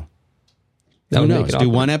show. Who knows? Do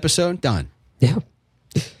one episode, done. Yeah.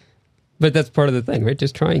 But that's part of the thing, right?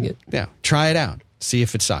 Just trying it. Yeah. Try it out. See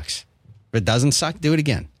if it sucks. If it doesn't suck, do it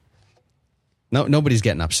again. No, nobody's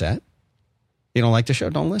getting upset. You don't like the show,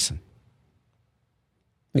 don't listen.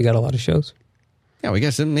 We got a lot of shows. Yeah, we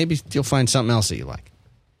guess maybe you'll find something else that you like.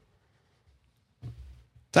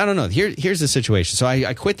 So I don't know. Here's the situation. So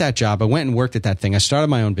I quit that job. I went and worked at that thing. I started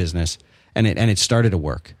my own business, and it started to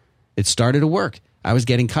work. It started to work. I was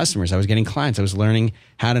getting customers. I was getting clients. I was learning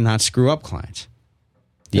how to not screw up clients.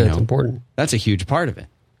 That's important. That's a huge part of it.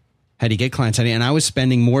 How do you get clients? And I was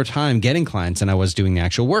spending more time getting clients than I was doing the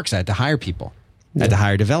actual work. So I had to hire people. I had to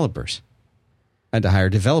hire developers. I had to hire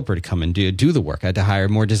a developer to come and do the work. I had to hire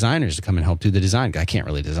more designers to come and help do the design. I can't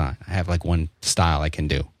really design. I have like one style I can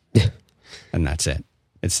do. And that's it.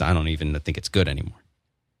 I don't even think it's good anymore.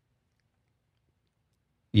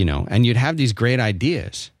 And you'd have these great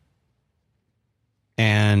ideas.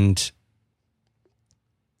 And,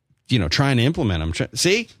 trying to implement them.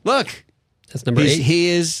 See, look. That's number 8. He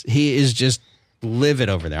is just livid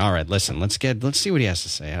over there. All right, listen, let's see what he has to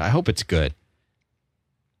say. I hope it's good.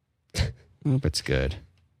 I hope it's good.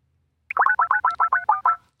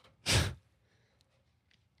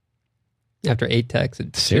 After 8 texts,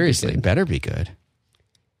 it seriously, it better be good.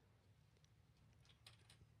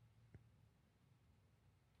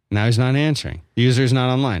 Now he's not answering. The user's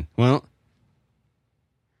not online. Well,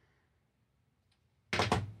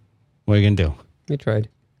 what are you going to do? You tried.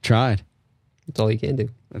 Tried. That's all you can do.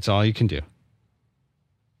 That's all you can do.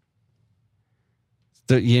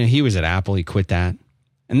 He was at Apple. He quit that.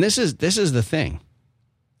 And this is the thing.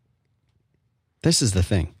 This is the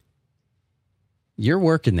thing. You're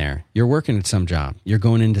working there. You're working at some job. You're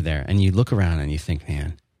going into there, and you look around and you think,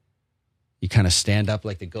 man, you kind of stand up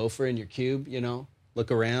like the gopher in your cube, look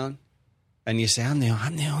around, and you say, I'm the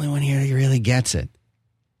only one here that really gets it.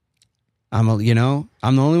 I'm the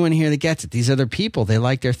only one here that gets it. These other people, they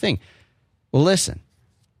like their thing. Well, listen,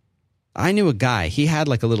 I knew a guy. He had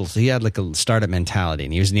like a startup mentality,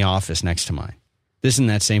 and he was in the office next to mine. This is in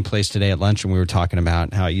that same place today at lunch, and we were talking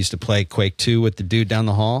about how I used to play Quake 2 with the dude down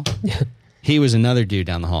the hall. He was another dude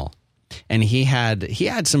down the hall, and he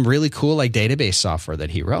had some really cool like database software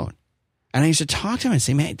that he wrote. And I used to talk to him and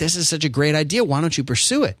say, man, this is such a great idea. Why don't you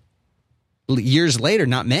pursue it? Years later,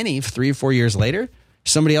 not many, 3 or 4 years later,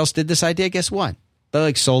 somebody else did this idea. Guess what?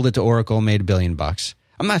 They sold it to Oracle, made $1 billion.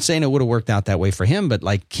 I'm not saying it would have worked out that way for him, but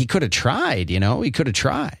he could have tried, he could have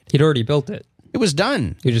tried. He'd already built it. It was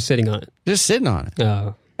done. You're just sitting on it. Just sitting on it.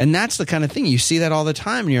 Oh. And that's the kind of thing. You see that all the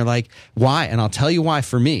time, and you're like, why? And I'll tell you why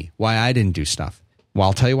for me, why I didn't do stuff. Well,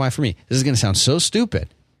 I'll tell you why for me. This is going to sound so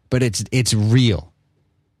stupid, but it's real.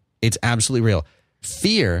 It's absolutely real.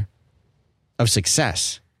 Fear of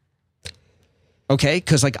success. Okay?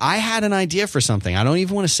 Because I had an idea for something. I don't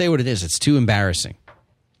even want to say what it is. It's too embarrassing.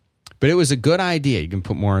 But it was a good idea. You can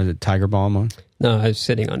put more of the Tiger Balm on? No, I was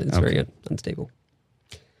sitting on it. It's very unstable.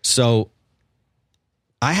 So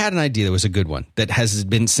I had an idea that was a good one that has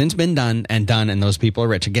since been done, and those people are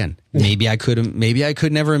rich. Again, maybe I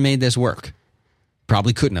could never have made this work.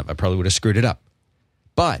 Probably couldn't have. I probably would have screwed it up.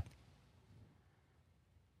 But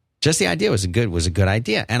just the idea was a good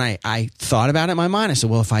idea. And I thought about it in my mind. I said,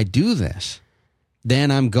 well, if I do this, then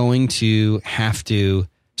I'm going to have to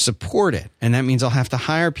support it. And that means I'll have to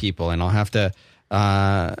hire people, and I'll have to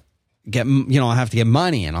I'll have to get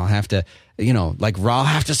money, and I'll have to, I'll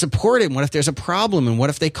have to support it. And what if there's a problem? And what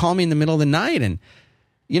if they call me in the middle of the night? And,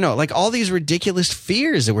 all these ridiculous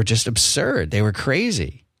fears that were just absurd. They were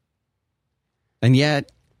crazy. And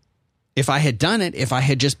yet If I had done it, if I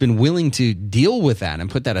had just been willing to deal with that and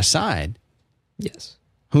put that aside, Yes.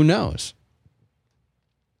 who knows?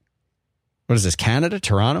 What is this, Canada?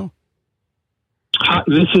 Toronto?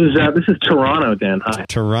 This is Toronto, Dan. Hi.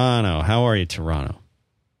 Toronto. How are you, Toronto?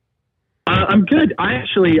 I'm good.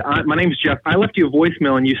 My name's Jeff. I left you a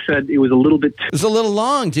voicemail, and you said it was a little bit. It's a little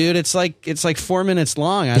long, dude. It's like 4 minutes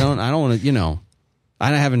long. I don't want to. I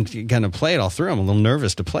haven't kind of play it all through. I'm a little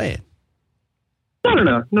nervous to play it.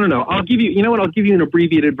 No. I'll give you. You know what? I'll give you an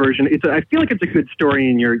abbreviated version. I feel like it's a good story,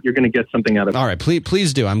 and you're going to get something out of it. All right,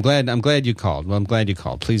 please do. I'm glad you called. Well, I'm glad you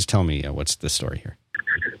called. Please tell me what's the story here.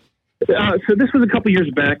 So this was a couple years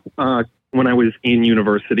back when I was in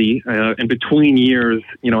university, and between years,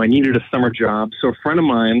 I needed a summer job. So a friend of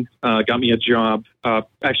mine got me a job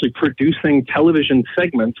actually producing television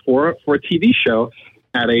segments for a TV show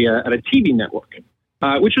at a TV network,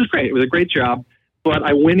 which was great. It was a great job. But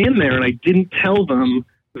I went in there and I didn't tell them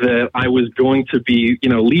that I was going to be,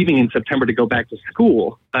 leaving in September to go back to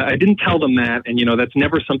school. I didn't tell them that, and that's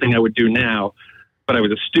never something I would do now. But I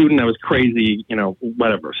was a student, I was crazy,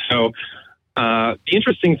 whatever. So the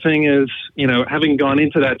interesting thing is, having gone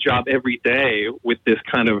into that job every day with this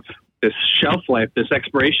kind of this shelf life, this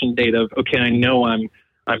expiration date of, okay, I know I'm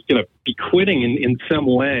going to be quitting in some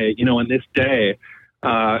way, on this day.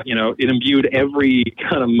 It imbued every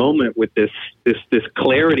kind of moment with this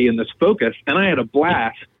clarity and this focus, and I had a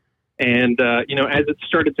blast. And as it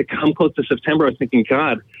started to come close to September, I was thinking,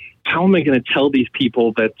 God, how am I going to tell these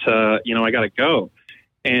people that I got to go?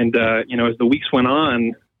 And as the weeks went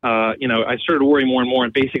on, I started worrying more and more.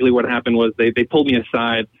 And basically, what happened was they pulled me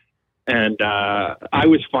aside, and I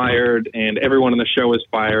was fired, and everyone on the show was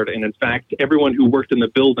fired. And in fact, everyone who worked in the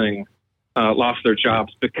building lost their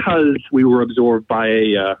jobs because we were absorbed by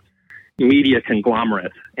a media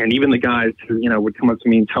conglomerate. And even the guys who, would come up to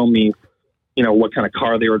me and tell me, what kind of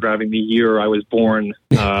car they were driving, the year I was born,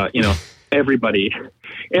 everybody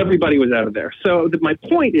was out of there. So my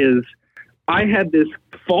point is, I had this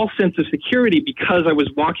false sense of security because I was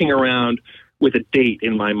walking around with a date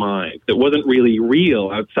in my mind that wasn't really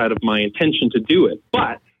real outside of my intention to do it.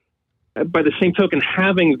 But by the same token,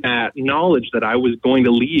 having that knowledge that I was going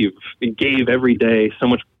to leave, it gave every day so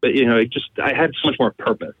much, I had so much more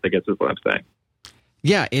purpose, I guess is what I'm saying.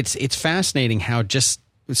 Yeah, it's fascinating how just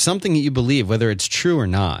something that you believe, whether it's true or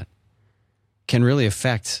not, can really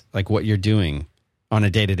affect like what you're doing on a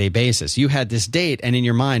day-to-day basis. You had this date, and in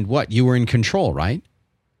your mind, you were in control, right?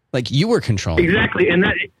 Like you were controlling. Exactly, and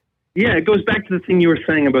that, it goes back to the thing you were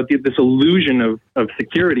saying about this illusion of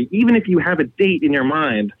security. Even if you have a date in your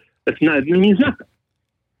mind, it means nothing.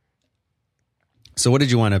 So what did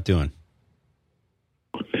you wind up doing?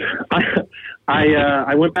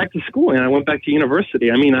 I went back to school, and I went back to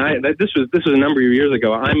university. I mean, this was a number of years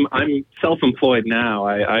ago. I'm self-employed now.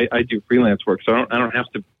 I do freelance work, so I don't have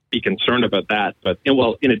to be concerned about that. But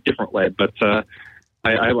in a different way. But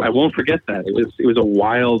I won't forget that. It was a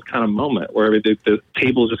wild kind of moment where the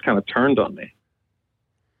table just kind of turned on me.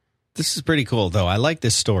 This is pretty cool, though. I like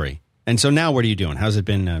this story. And so now, what are you doing? How's it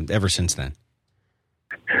been ever since then?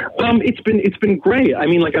 It's been great. I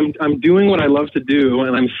mean, like I'm doing what I love to do,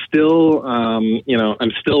 and I'm still,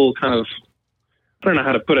 I'm still kind of, I don't know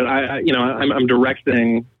how to put it. I'm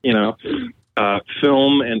directing,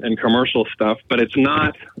 film and commercial stuff, but it's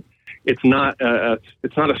not a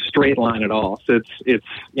straight line at all. So it's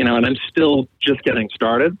and I'm still just getting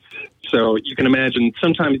started. So you can imagine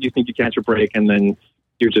sometimes you think you catch a break, and then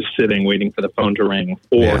you're just sitting waiting for the phone to ring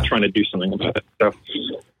or trying to do something about it. So.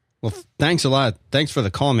 Well, thanks a lot. Thanks for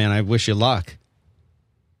the call, man. I wish you luck.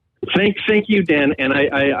 Thank you, Dan. And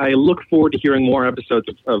I look forward to hearing more episodes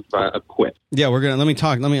of Quit. Yeah, I'm going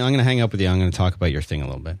to hang up with you. I'm going to talk about your thing a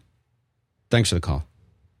little bit. Thanks for the call.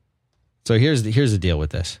 So here's the deal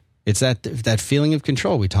with this. It's that feeling of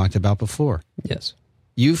control we talked about before. Yes.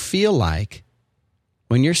 You feel like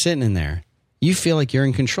when you're sitting in there, you feel like you're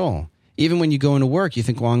in control. Even when you go into work, you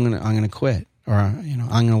think, well, I'm going to quit, or I'm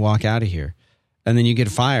going to walk out of here. And then you get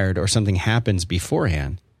fired or something happens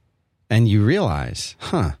beforehand and you realize,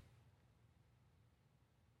 I'm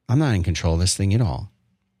not in control of this thing at all.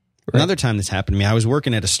 Right. Another time this happened to me, I was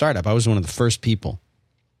working at a startup. I was one of the first people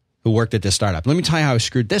who worked at this startup. Let me tell you how I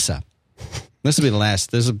screwed this up. This will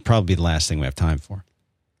probably be the last thing we have time for.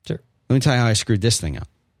 Sure. Let me tell you how I screwed this thing up.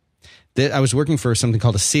 I was working for something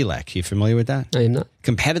called a CLEC. You familiar with that? I am not.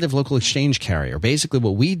 Competitive Local Exchange Carrier. Basically,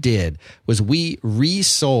 what we did was we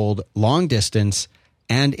resold long distance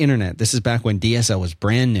and internet. This is back when DSL was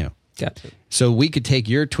brand new. Gotcha. So we could take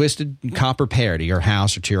your twisted copper pair to your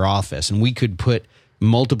house or to your office, and we could put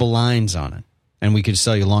multiple lines on it. And we could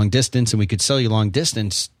sell you long distance, and we could sell you long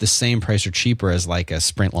distance the same price or cheaper as like a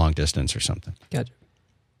Sprint long distance or something. Gotcha.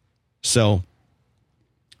 So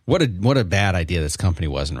what a bad idea this company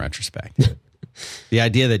was in retrospect. The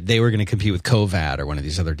idea that they were going to compete with Covad or one of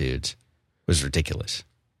these other dudes was ridiculous.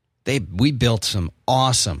 We built some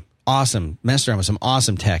awesome, messed around with some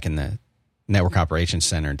awesome tech in the network operations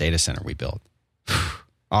center and data center we built.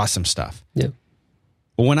 Awesome stuff. Yeah.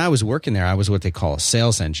 Well, when I was working there, I was what they call a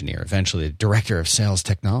sales engineer, eventually the director of sales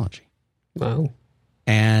technology. Wow.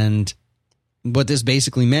 And what this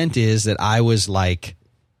basically meant is that I was like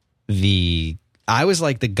the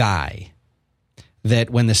guy that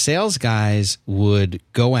when the sales guys would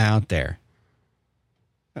go out there,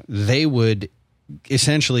 they would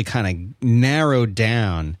essentially kind of narrow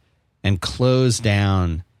down and close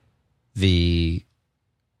down the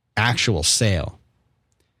actual sale.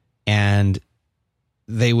 And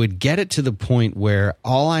they would get it to the point where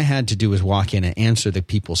all I had to do was walk in and answer the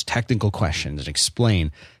people's technical questions and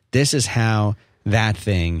explain, this is how that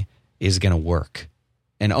thing is going to work.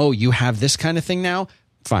 And, oh, you have this kind of thing now?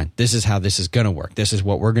 Fine. This is how this is going to work. This is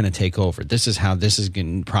what we're going to take over. This is how this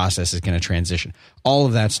process is going to transition. All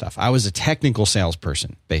of that stuff. I was a technical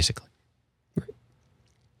salesperson, basically.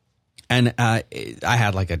 And I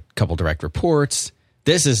had like a couple direct reports.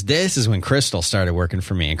 This is when Crystal started working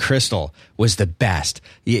for me, and Crystal was the best.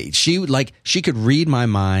 She could read my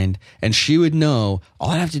mind, and she would know all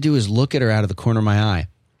I'd have to do is look at her out of the corner of my eye,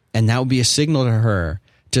 and that would be a signal to her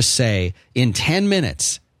to say, in 10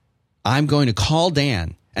 minutes, I'm going to call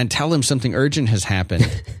Dan and tell him something urgent has happened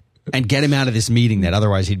and get him out of this meeting that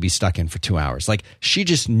otherwise he'd be stuck in for 2 hours. Like, she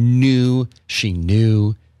just knew, she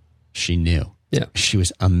knew. Yeah. She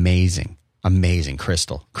was amazing. Amazing,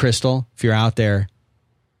 Crystal. Crystal, if you're out there,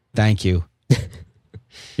 thank you.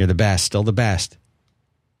 You're the best, still the best.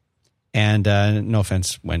 And no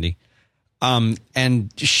offense, Wendy.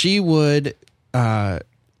 And she would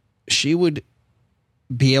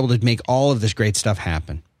be able to make all of this great stuff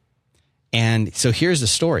happen. And so here's the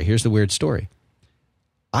story. Here's the weird story.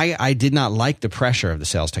 I did not like the pressure of the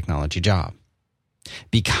sales technology job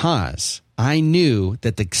because I knew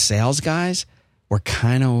that the sales guys were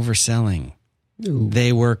kind of overselling. Ooh.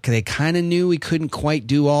 They kind of knew we couldn't quite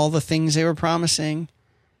do all the things they were promising,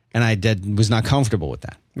 and I was not comfortable with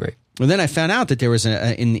that. Right. Well, then I found out that there was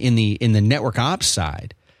in the network ops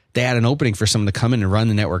side, they had an opening for someone to come in and run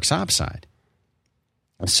the network ops side.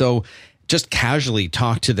 So just casually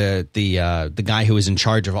talked to the guy who was in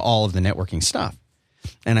charge of all of the networking stuff,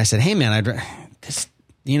 and I said, "Hey, man,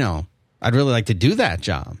 I'd really like to do that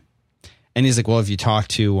job." And he's like, "Well, have you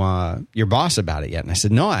talked to your boss about it yet?" And I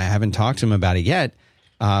said, "No, I haven't talked to him about it yet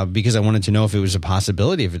because I wanted to know if it was a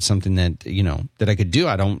possibility, if it's something that that I could do.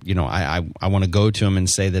 I don't, I want to go to him and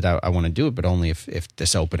say that I want to do it, but only if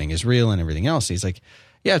this opening is real and everything else." He's like,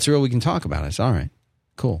 "Yeah, it's real. We can talk about it." I said, "All right,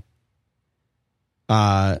 cool."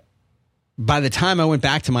 By the time I went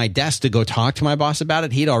back to my desk to go talk to my boss about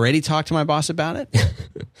it, he'd already talked to my boss about it.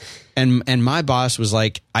 and my boss was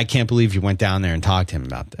like, "I can't believe you went down there and talked to him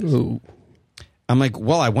about this." Ooh. I'm like,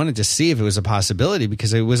 "Well, I wanted to see if it was a possibility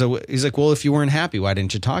because he's like, "Well, if you weren't happy, why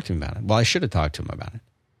didn't you talk to him about it?" Well, I should have talked to him about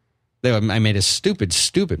it. I made a stupid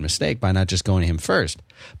mistake by not just going to him first.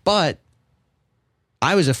 But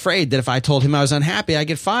I was afraid that if I told him I was unhappy, I'd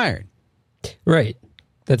get fired. Right.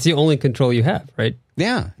 That's the only control you have, right?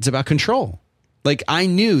 Yeah, it's about control. Like, I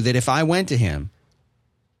knew that if I went to him,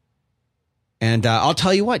 and I'll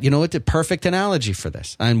tell you what, the perfect analogy for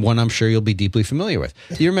this, and one I'm sure you'll be deeply familiar with.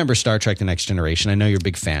 Do you remember Star Trek The Next Generation? I know you're a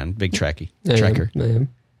big fan, big Trekker. I am.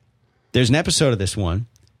 There's an episode of this one.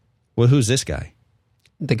 Well, who's this guy?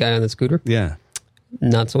 The guy on the scooter? Yeah.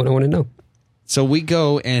 Not someone I want to know. So we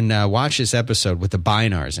go and watch this episode with the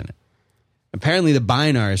Binars in it. Apparently the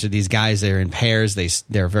Binars are these guys that are in pairs.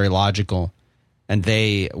 They're very logical. And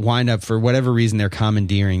they wind up, for whatever reason, they're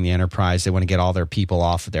commandeering the Enterprise. They want to get all their people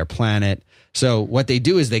off of their planet. So what they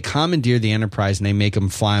do is they commandeer the Enterprise and they make them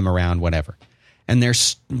fly them around, whatever. And they're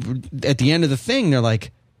at the end of the thing, they're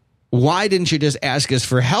like, "Why didn't you just ask us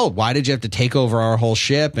for help? Why did you have to take over our whole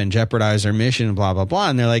ship and jeopardize our mission and blah, blah, blah?"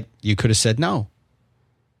 And they're like, "You could have said no."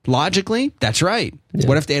 Logically, that's right. Yeah.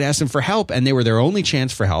 What if they had asked them for help and they were their only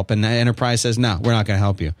chance for help and the Enterprise says, "No, we're not going to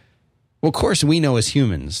help you"? Well, of course, we know as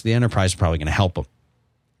humans, the Enterprise is probably going to help them.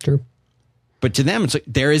 True. But to them, it's like,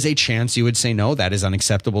 there is a chance you would say, "No, that is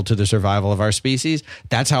unacceptable to the survival of our species."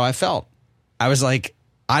 That's how I felt. I was like,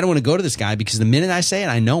 I don't want to go to this guy because the minute I say it,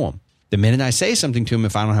 I know him. The minute I say something to him,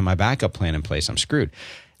 if I don't have my backup plan in place, I'm screwed.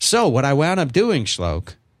 So what I wound up doing,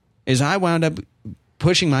 Shloke, is I wound up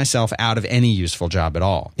pushing myself out of any useful job at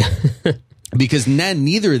all. Because then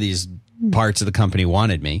neither of these parts of the company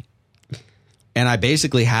wanted me. And I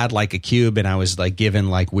basically had like a cube, and I was like given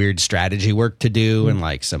like weird strategy work to do and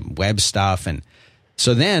like some web stuff. And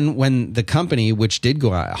so then when the company, which did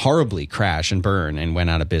go out, horribly crash and burn and went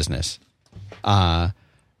out of business, I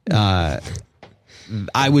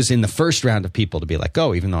was in the first round of people to be let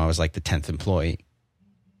go, even though I was like the 10th employee.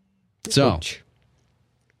 So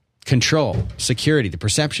control, security, the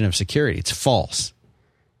perception of security, it's false.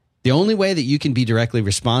 The only way that you can be directly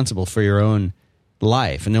responsible for your own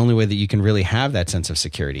life, and the only way that you can really have that sense of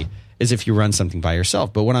security, is if you run something by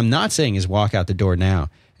yourself. But what I'm not saying is walk out the door now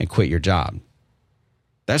and quit your job.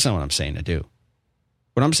 That's not what I'm saying to do.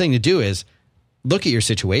 What I'm saying to do is look at your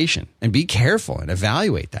situation and be careful and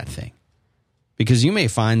evaluate that thing. Because you may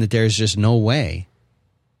find that there's just no way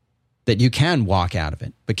that you can walk out of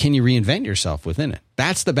it. But can you reinvent yourself within it?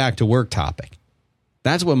 That's the back to work topic.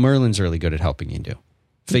 That's what Merlin's really good at helping you do.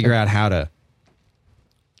 Figure out how to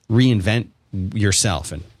reinvent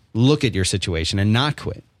yourself and look at your situation and not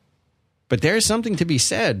quit. But there's something to be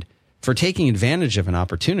said for taking advantage of an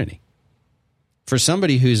opportunity. For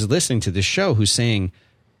somebody who's listening to this show who's saying,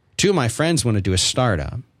 2 of my friends want to do a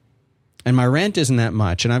startup, and my rent isn't that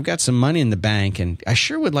much, and I've got some money in the bank, and I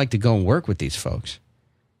sure would like to go and work with these folks.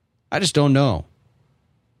 I just don't know.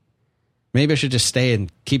 Maybe I should just stay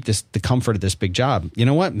and keep the comfort of this big job. You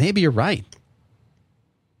know what? Maybe you're right.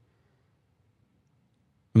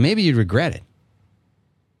 Maybe you'd regret it.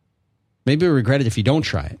 Maybe you'll regret it if you don't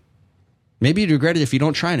try it. Maybe you'd regret it if you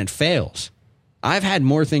don't try and it fails. I've had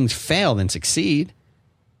more things fail than succeed.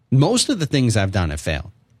 Most of the things I've done have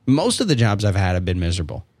failed. Most of the jobs I've had have been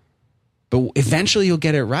miserable. But eventually you'll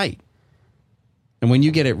get it right. And when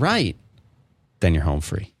you get it right, then you're home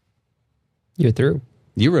free. You're through.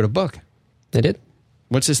 You wrote a book. I did.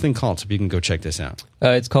 What's this thing called? So you can go check this out.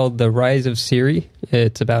 It's called The Rise of Siri.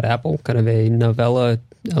 It's about Apple, kind of a novella,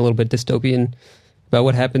 a little bit dystopian, about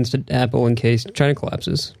what happens to Apple in case China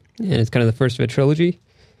collapses. And it's kind of the first of a trilogy.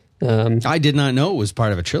 I did not know it was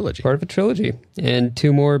part of a trilogy. Part of a trilogy. And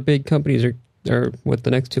 2 more big companies are what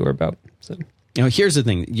the next 2 are about. So, you know, here's the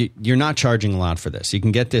thing. You're not charging a lot for this. You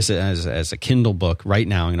can get this as a Kindle book right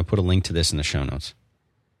now. I'm going to put a link to this in the show notes.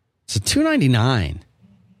 It's $2.99.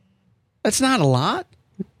 That's not a lot.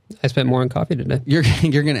 I spent more on coffee today. You're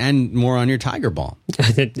going to end more on your Tiger Balm.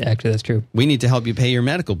 Actually, that's true. We need to help you pay your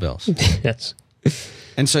medical bills. Yes.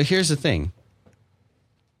 And so here's the thing.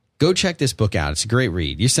 Go check this book out. It's a great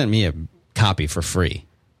read. You sent me a copy for free.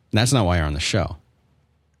 That's not why you're on the show.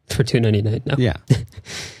 For $2.99, no. Yeah.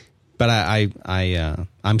 But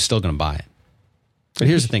I'm still going to buy it. But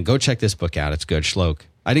here's the thing. Go check this book out. It's good. Shloke.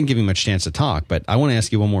 I didn't give you much chance to talk, but I want to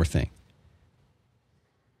ask you one more thing.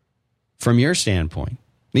 From your standpoint,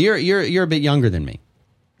 you're a bit younger than me.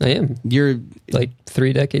 I am. You're like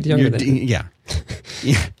 3 decades younger than me. Yeah.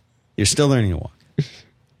 Yeah. You're still learning to walk.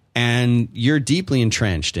 And you're deeply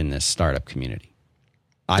entrenched in this startup community,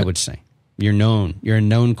 I would say. You're known. You're a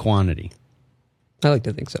known quantity. I like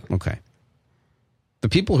to think so. Okay. The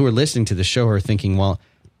people who are listening to the show are thinking, well,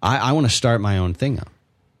 I want to start my own thing up.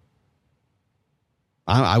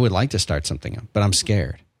 I would like to start something up, but I'm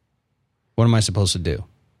scared. What am I supposed to do?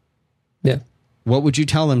 Yeah. What would you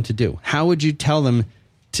tell them to do? How would you tell them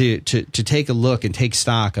to take a look and take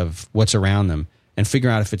stock of what's around them and figure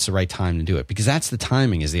out if it's the right time to do it? Because that's the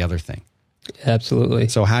timing is the other thing. Absolutely.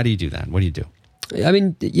 So how do you do that? What do you do? I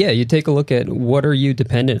mean, yeah, you take a look at what are you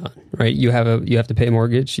dependent on, right? You have to pay a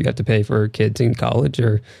mortgage, you have to pay for kids in college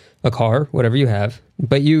or a car, whatever you have.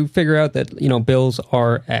 But you figure out that, bills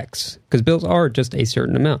are X, because bills are just a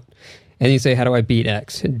certain amount. And you say, how do I beat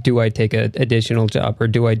X? Do I take an additional job, or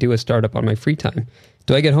do I do a startup on my free time?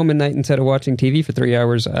 Do I get home at night, instead of watching TV for 3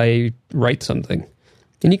 hours, I write something?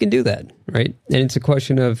 And you can do that, right? And it's a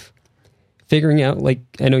question of figuring out, like,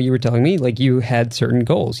 I know you were telling me, like, you had certain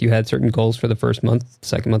goals. You had certain goals for the first month,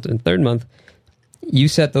 second month, and third month. You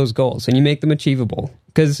set those goals and you make them achievable,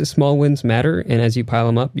 because small wins matter. And as you pile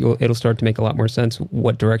them up, it'll start to make a lot more sense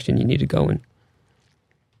what direction you need to go in.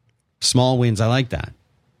 Small wins. I like that.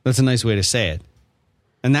 That's a nice way to say it.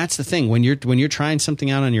 And that's the thing when you're trying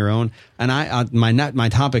something out on your own. And my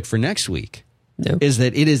topic for next week is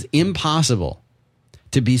that it is impossible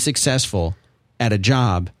to be successful at a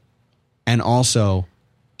job and also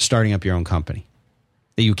starting up your own company.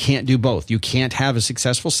 That you can't do both. You can't have a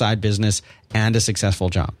successful side business and a successful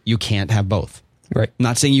job. You can't have both. Right. I'm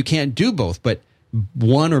not saying you can't do both, but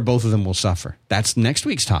one or both of them will suffer. That's next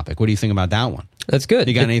week's topic. What do you think about that one? That's good.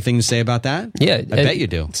 You got anything to say about that? Yeah. I bet you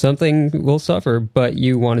do. Something will suffer, but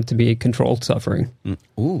you want it to be controlled suffering.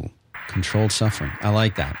 Ooh, controlled suffering. I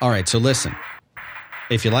like that. All right, so listen.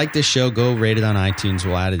 If you like this show, go rate it on iTunes.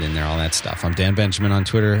 We'll add it in there, all that stuff. I'm Dan Benjamin on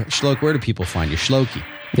Twitter. Shloke, where do people find you? Shlokey.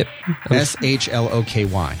 Yep.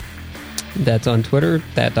 SHLOKY. That's on Twitter,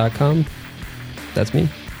 that.com. That's me.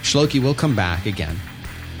 Shloki will come back again.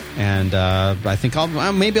 And I think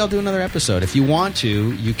maybe I'll do another episode. If you want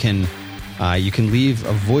to, you can leave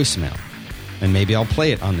a voicemail. And maybe I'll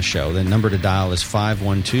play it on the show. The number to dial is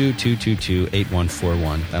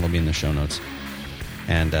 512-222-8141. That'll be in the show notes.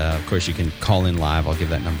 And, of course, you can call in live. I'll give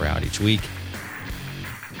that number out each week.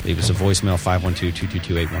 Leave us a voicemail,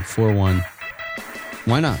 512-222-8141.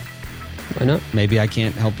 Why not? Why not? Maybe I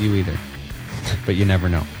can't help you either. But you never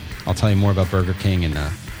know. I'll tell you more about Burger King and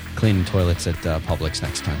cleaning toilets at Publix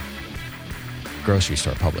next time. Grocery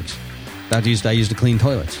store, Publix. I used to clean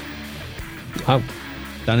toilets. Oh.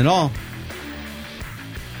 Done it all.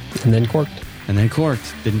 And then corked.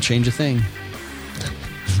 Didn't change a thing.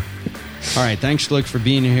 All right. Thanks, Shluk, for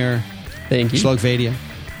being here. Thank you. Shluk Vadia.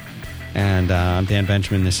 And I'm Dan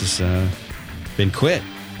Benjamin. This has been Quit,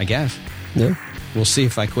 I guess. Yeah. We'll see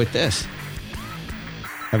if I quit this.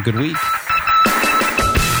 Have a good week.